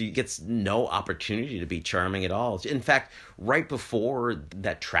Bardot, she gets no opportunity to be charming at all. In fact, right before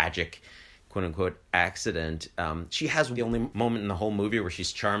that tragic quote-unquote accident, she has the only moment in the whole movie where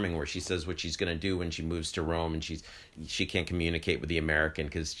she's charming, where she says what she's going to do when she moves to Rome, and she can't communicate with the American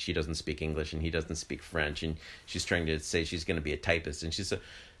because she doesn't speak English and he doesn't speak French, and she's trying to say she's going to be a typist, and she's a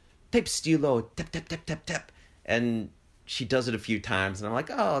type stylo, tap, tap, tap, tap, tap. And she does it a few times, and I'm like,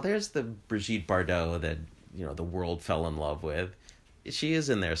 oh, there's the Brigitte Bardot that, the world fell in love with. She is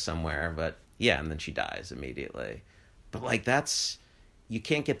in there somewhere, but yeah, and then she dies immediately. But you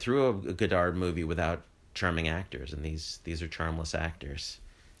can't get through a Godard movie without charming actors, and these are charmless actors.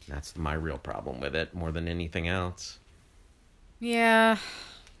 That's my real problem with it, more than anything else. Yeah.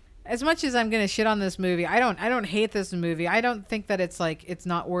 As much as I'm going to shit on this movie, I don't hate this movie. I don't think that it's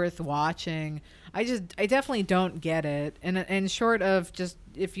not worth watching. I definitely don't get it. And short of just,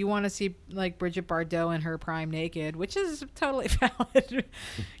 if you want to see like Brigitte Bardot in her prime naked, which is totally valid,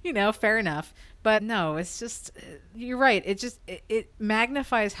 fair enough. But no, it's just, you're right. It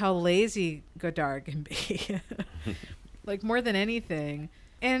magnifies how lazy Godard can be. Like more than anything.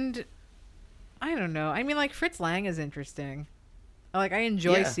 And I don't know. I mean, like Fritz Lang is interesting. I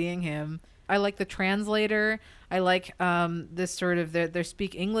enjoy seeing him. I like the translator. I like this sort of, they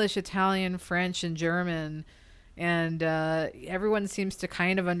speak English, Italian, French, and German. And everyone seems to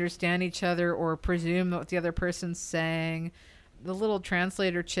kind of understand each other or presume what the other person's saying. The little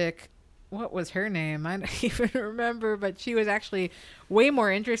translator chick, what was her name? I don't even remember, but she was actually way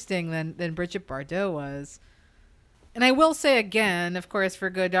more interesting than Brigitte Bardot was. And I will say again, of course, for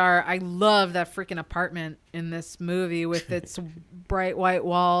Godard, I love that freaking apartment in this movie with its bright white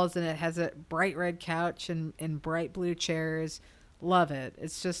walls, and it has a bright red couch and bright blue chairs. Love it.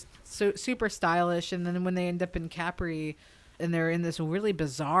 It's just so super stylish. And then when they end up in Capri and they're in this really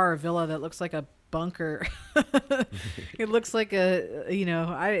bizarre villa that looks like a bunker, it looks like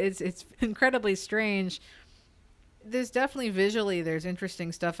it's incredibly strange. There's definitely visually, there's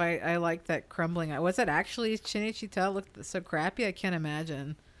interesting stuff. I like that crumbling. Was that actually Cinecittà? Looked so crappy. I can't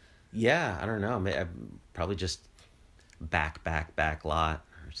imagine. Yeah, I don't know. Probably just back lot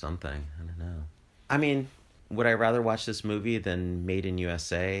or something. I don't know. I mean, would I rather watch this movie than Made in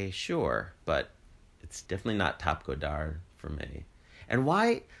USA? Sure, but it's definitely not top Godard for me. And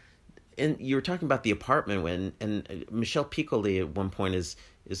why? And you were talking about the apartment and Michel Piccoli at one point is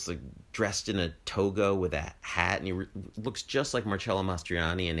like dressed in a toga with a hat, and he looks just like Marcello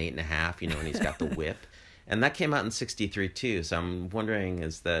Mastroianni in 8½, and he's got the whip. And that came out in 1963 too. So I'm wondering,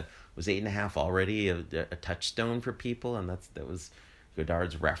 was 8½already a touchstone for people, and that was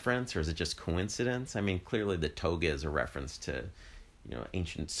Godard's reference, or is it just coincidence? I mean, clearly the toga is a reference to,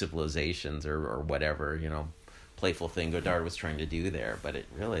 ancient civilizations or whatever, playful thing Godard was trying to do there. But it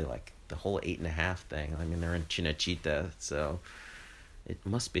really, like, the whole 8½ thing. I mean, they're in Cinecittà, so it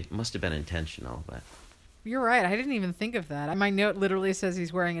must have been intentional. But you're right. I didn't even think of that. My note literally says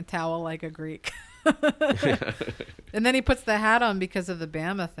he's wearing a towel like a Greek. And then he puts the hat on because of the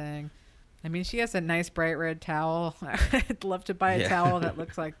Bama thing. I mean, she has a nice bright red towel. I'd love to buy a towel that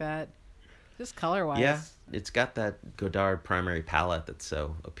looks like that. Just color-wise. Yeah, it's got that Godard primary palette that's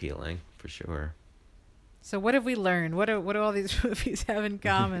so appealing, for sure. So what have we learned? What do all these movies have in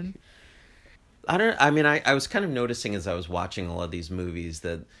common? I was kind of noticing as I was watching all of these movies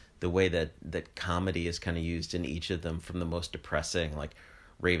that the way that comedy is kind of used in each of them, from the most depressing, like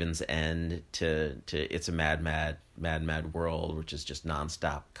Raven's End, to It's a Mad, Mad World, which is just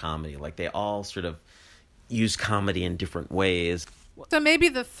nonstop comedy. Like, they all sort of use comedy in different ways. So maybe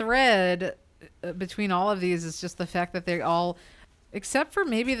the thread between all of these is just the fact that they all, except for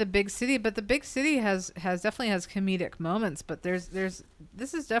maybe The Big City, but The Big City definitely has comedic moments, but this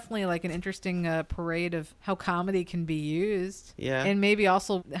is definitely like an interesting parade of how comedy can be used. Yeah. And maybe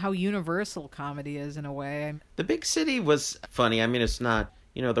also how universal comedy is in a way. The Big City was funny. I mean, it's not,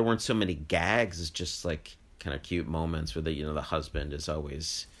 there weren't so many gags. It's just like kind of cute moments where the husband is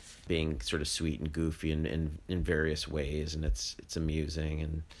always being sort of sweet and goofy in various ways, and it's amusing.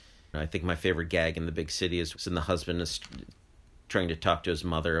 And I think my favorite gag in The Big City is when the husband is trying to talk to his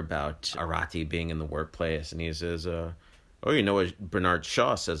mother about Arati being in the workplace, and he says, you know what Bernard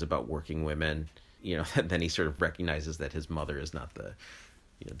Shaw says about working women, then he sort of recognizes that his mother is not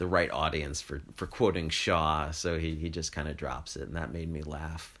the right audience for quoting Shaw, so he just kind of drops it, and that made me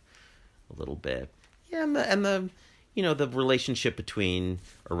laugh a little bit. Yeah, and the relationship between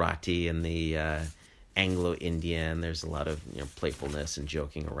Arati and the Anglo-Indian, there's a lot of playfulness and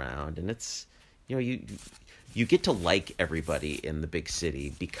joking around, and it's you get to like everybody in The Big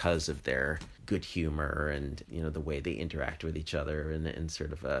City because of their good humor and the way they interact with each other in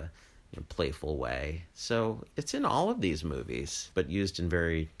sort of a playful way. So it's in all of these movies, but used in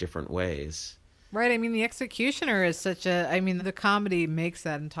very different ways. Right. I mean, The Executioner is the comedy makes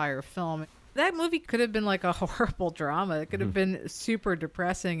that entire film. That movie could have been like a horrible drama. It could have been super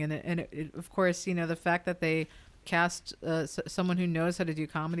depressing. And of course, the fact that they cast someone who knows how to do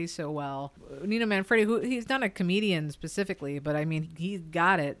comedy so well. Nino Manfredi, he's not a comedian specifically, but I mean, he's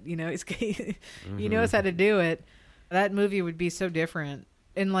got it. He knows how to do it. That movie would be so different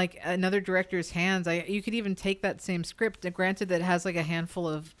in like another director's hands. You could even take that same script, granted that it has like a handful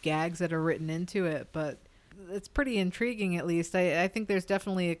of gags that are written into it, but it's pretty intriguing. At least I think there's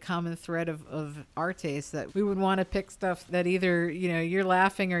definitely a common thread of our taste, that we would want to pick stuff that either you're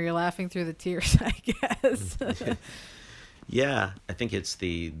laughing or you're laughing through the tears, I guess. Yeah, I think it's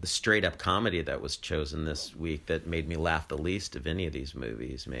the straight up comedy that was chosen this week that made me laugh the least of any of these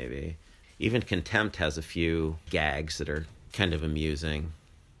movies. Maybe even Contempt has a few gags that are kind of amusing,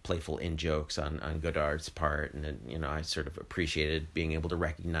 playful in-jokes on Godard's part, and I sort of appreciated being able to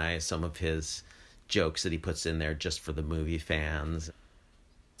recognize some of his jokes that he puts in there just for the movie fans.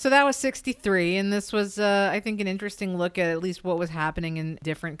 So that was 63, and this was, I think, an interesting look at least what was happening in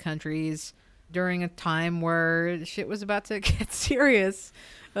different countries during a time where shit was about to get serious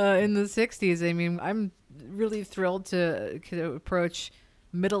in the 60s. I mean, I'm really thrilled to approach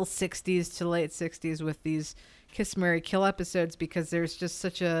middle 60s to late 60s with these Kiss, Marry, Kill episodes, because there's just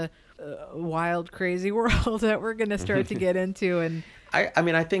such a wild, crazy world that we're going to start to get into. And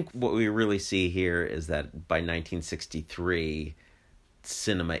I think what we really see here is that by 1963,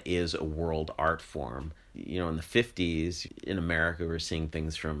 cinema is a world art form. In the 50s, in America, we're seeing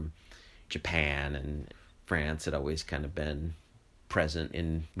things from Japan and France had always kind of been present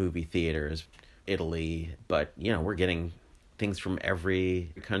in movie theaters, Italy, but, we're getting things from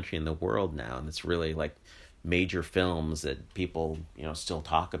every country in the world now, and it's really like major films that people, still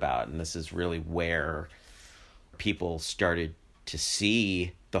talk about, and this is really where people started to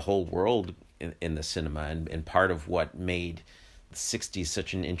see the whole world in the cinema, and part of what made the 60s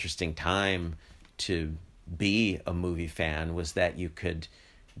such an interesting time to be a movie fan was that you could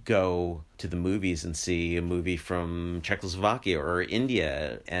go to the movies and see a movie from Czechoslovakia or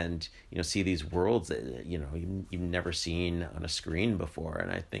India and see these worlds that you've never seen on a screen before. And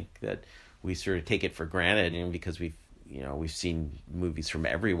I think that we sort of take it for granted, because we've seen movies from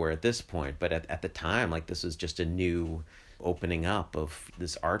everywhere at this point, but at the time, like, this was just a new opening up of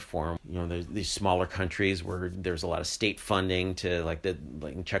this art form. There's these smaller countries where there's a lot of state funding to, like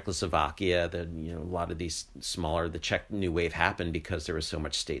in Czechoslovakia, a lot of these smaller, the Czech New Wave happened because there was so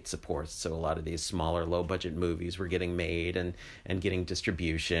much state support. So a lot of these smaller, low budget movies were getting made and getting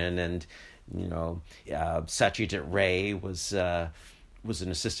distribution. And, Satyajit Ray was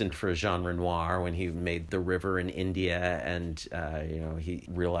an assistant for Jean Renoir when he made The River in India, and he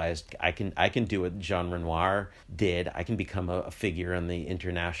realized I can do what Jean Renoir did. I can become a figure on the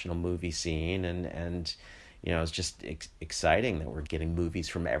international movie scene, and it's just exciting that we're getting movies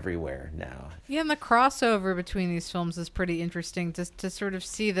from everywhere now. Yeah, and the crossover between these films is pretty interesting to sort of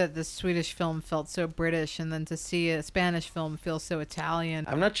see that the Swedish film felt so British, and then to see a Spanish film feel so Italian.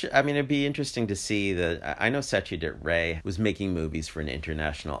 I'm not sure. I mean, it'd be interesting to see that. I know Satyajit Ray was making movies for an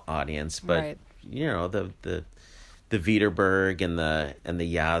international audience, but right. The Viterberg and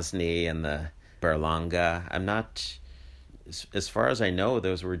the Yasny and the Berlanga, I'm not. As far as I know,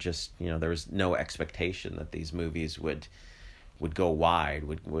 those were just, there was no expectation that these movies would go wide,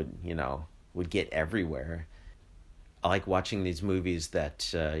 would get everywhere. I like watching these movies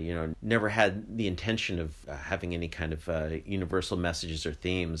that, never had the intention of having any kind of universal messages or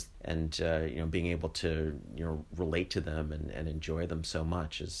themes, and, being able to, relate to them and enjoy them so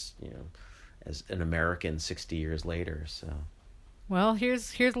much as an American 60 years later, so... Well,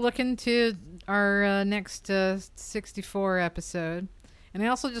 here's looking to our next 64 episode. And I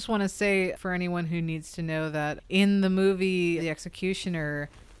also just want to say, for anyone who needs to know, that in the movie The Executioner,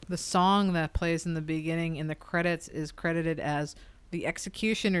 the song that plays in the beginning in the credits is credited as The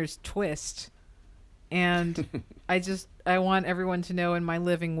Executioner's Twist. And I want everyone to know in my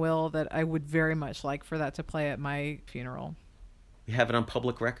living will that I would very much like for that to play at my funeral. We have it on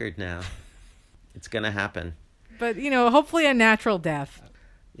public record now. It's going to happen. But, hopefully a natural death.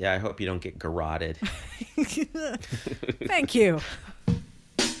 Yeah, I hope you don't get garroted. Thank you.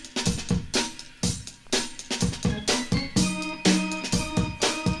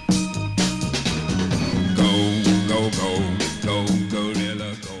 Go, go, go, go,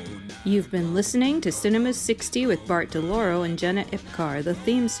 gorilla, go. You You've been listening to Cinema 60 with Bart DeLoro and Jenna Ipcar. The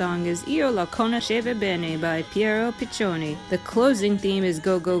theme song is Io la conoscevo bene by Piero Piccioni. The closing theme is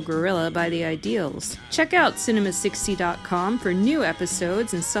Go Go Gorilla by The Ideals. Check out cinema60.com for new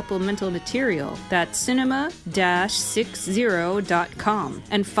episodes and supplemental material. That's cinema-60.com.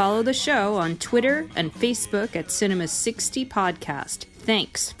 And follow the show on Twitter and Facebook at Cinema 60 Podcast.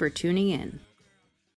 Thanks for tuning in.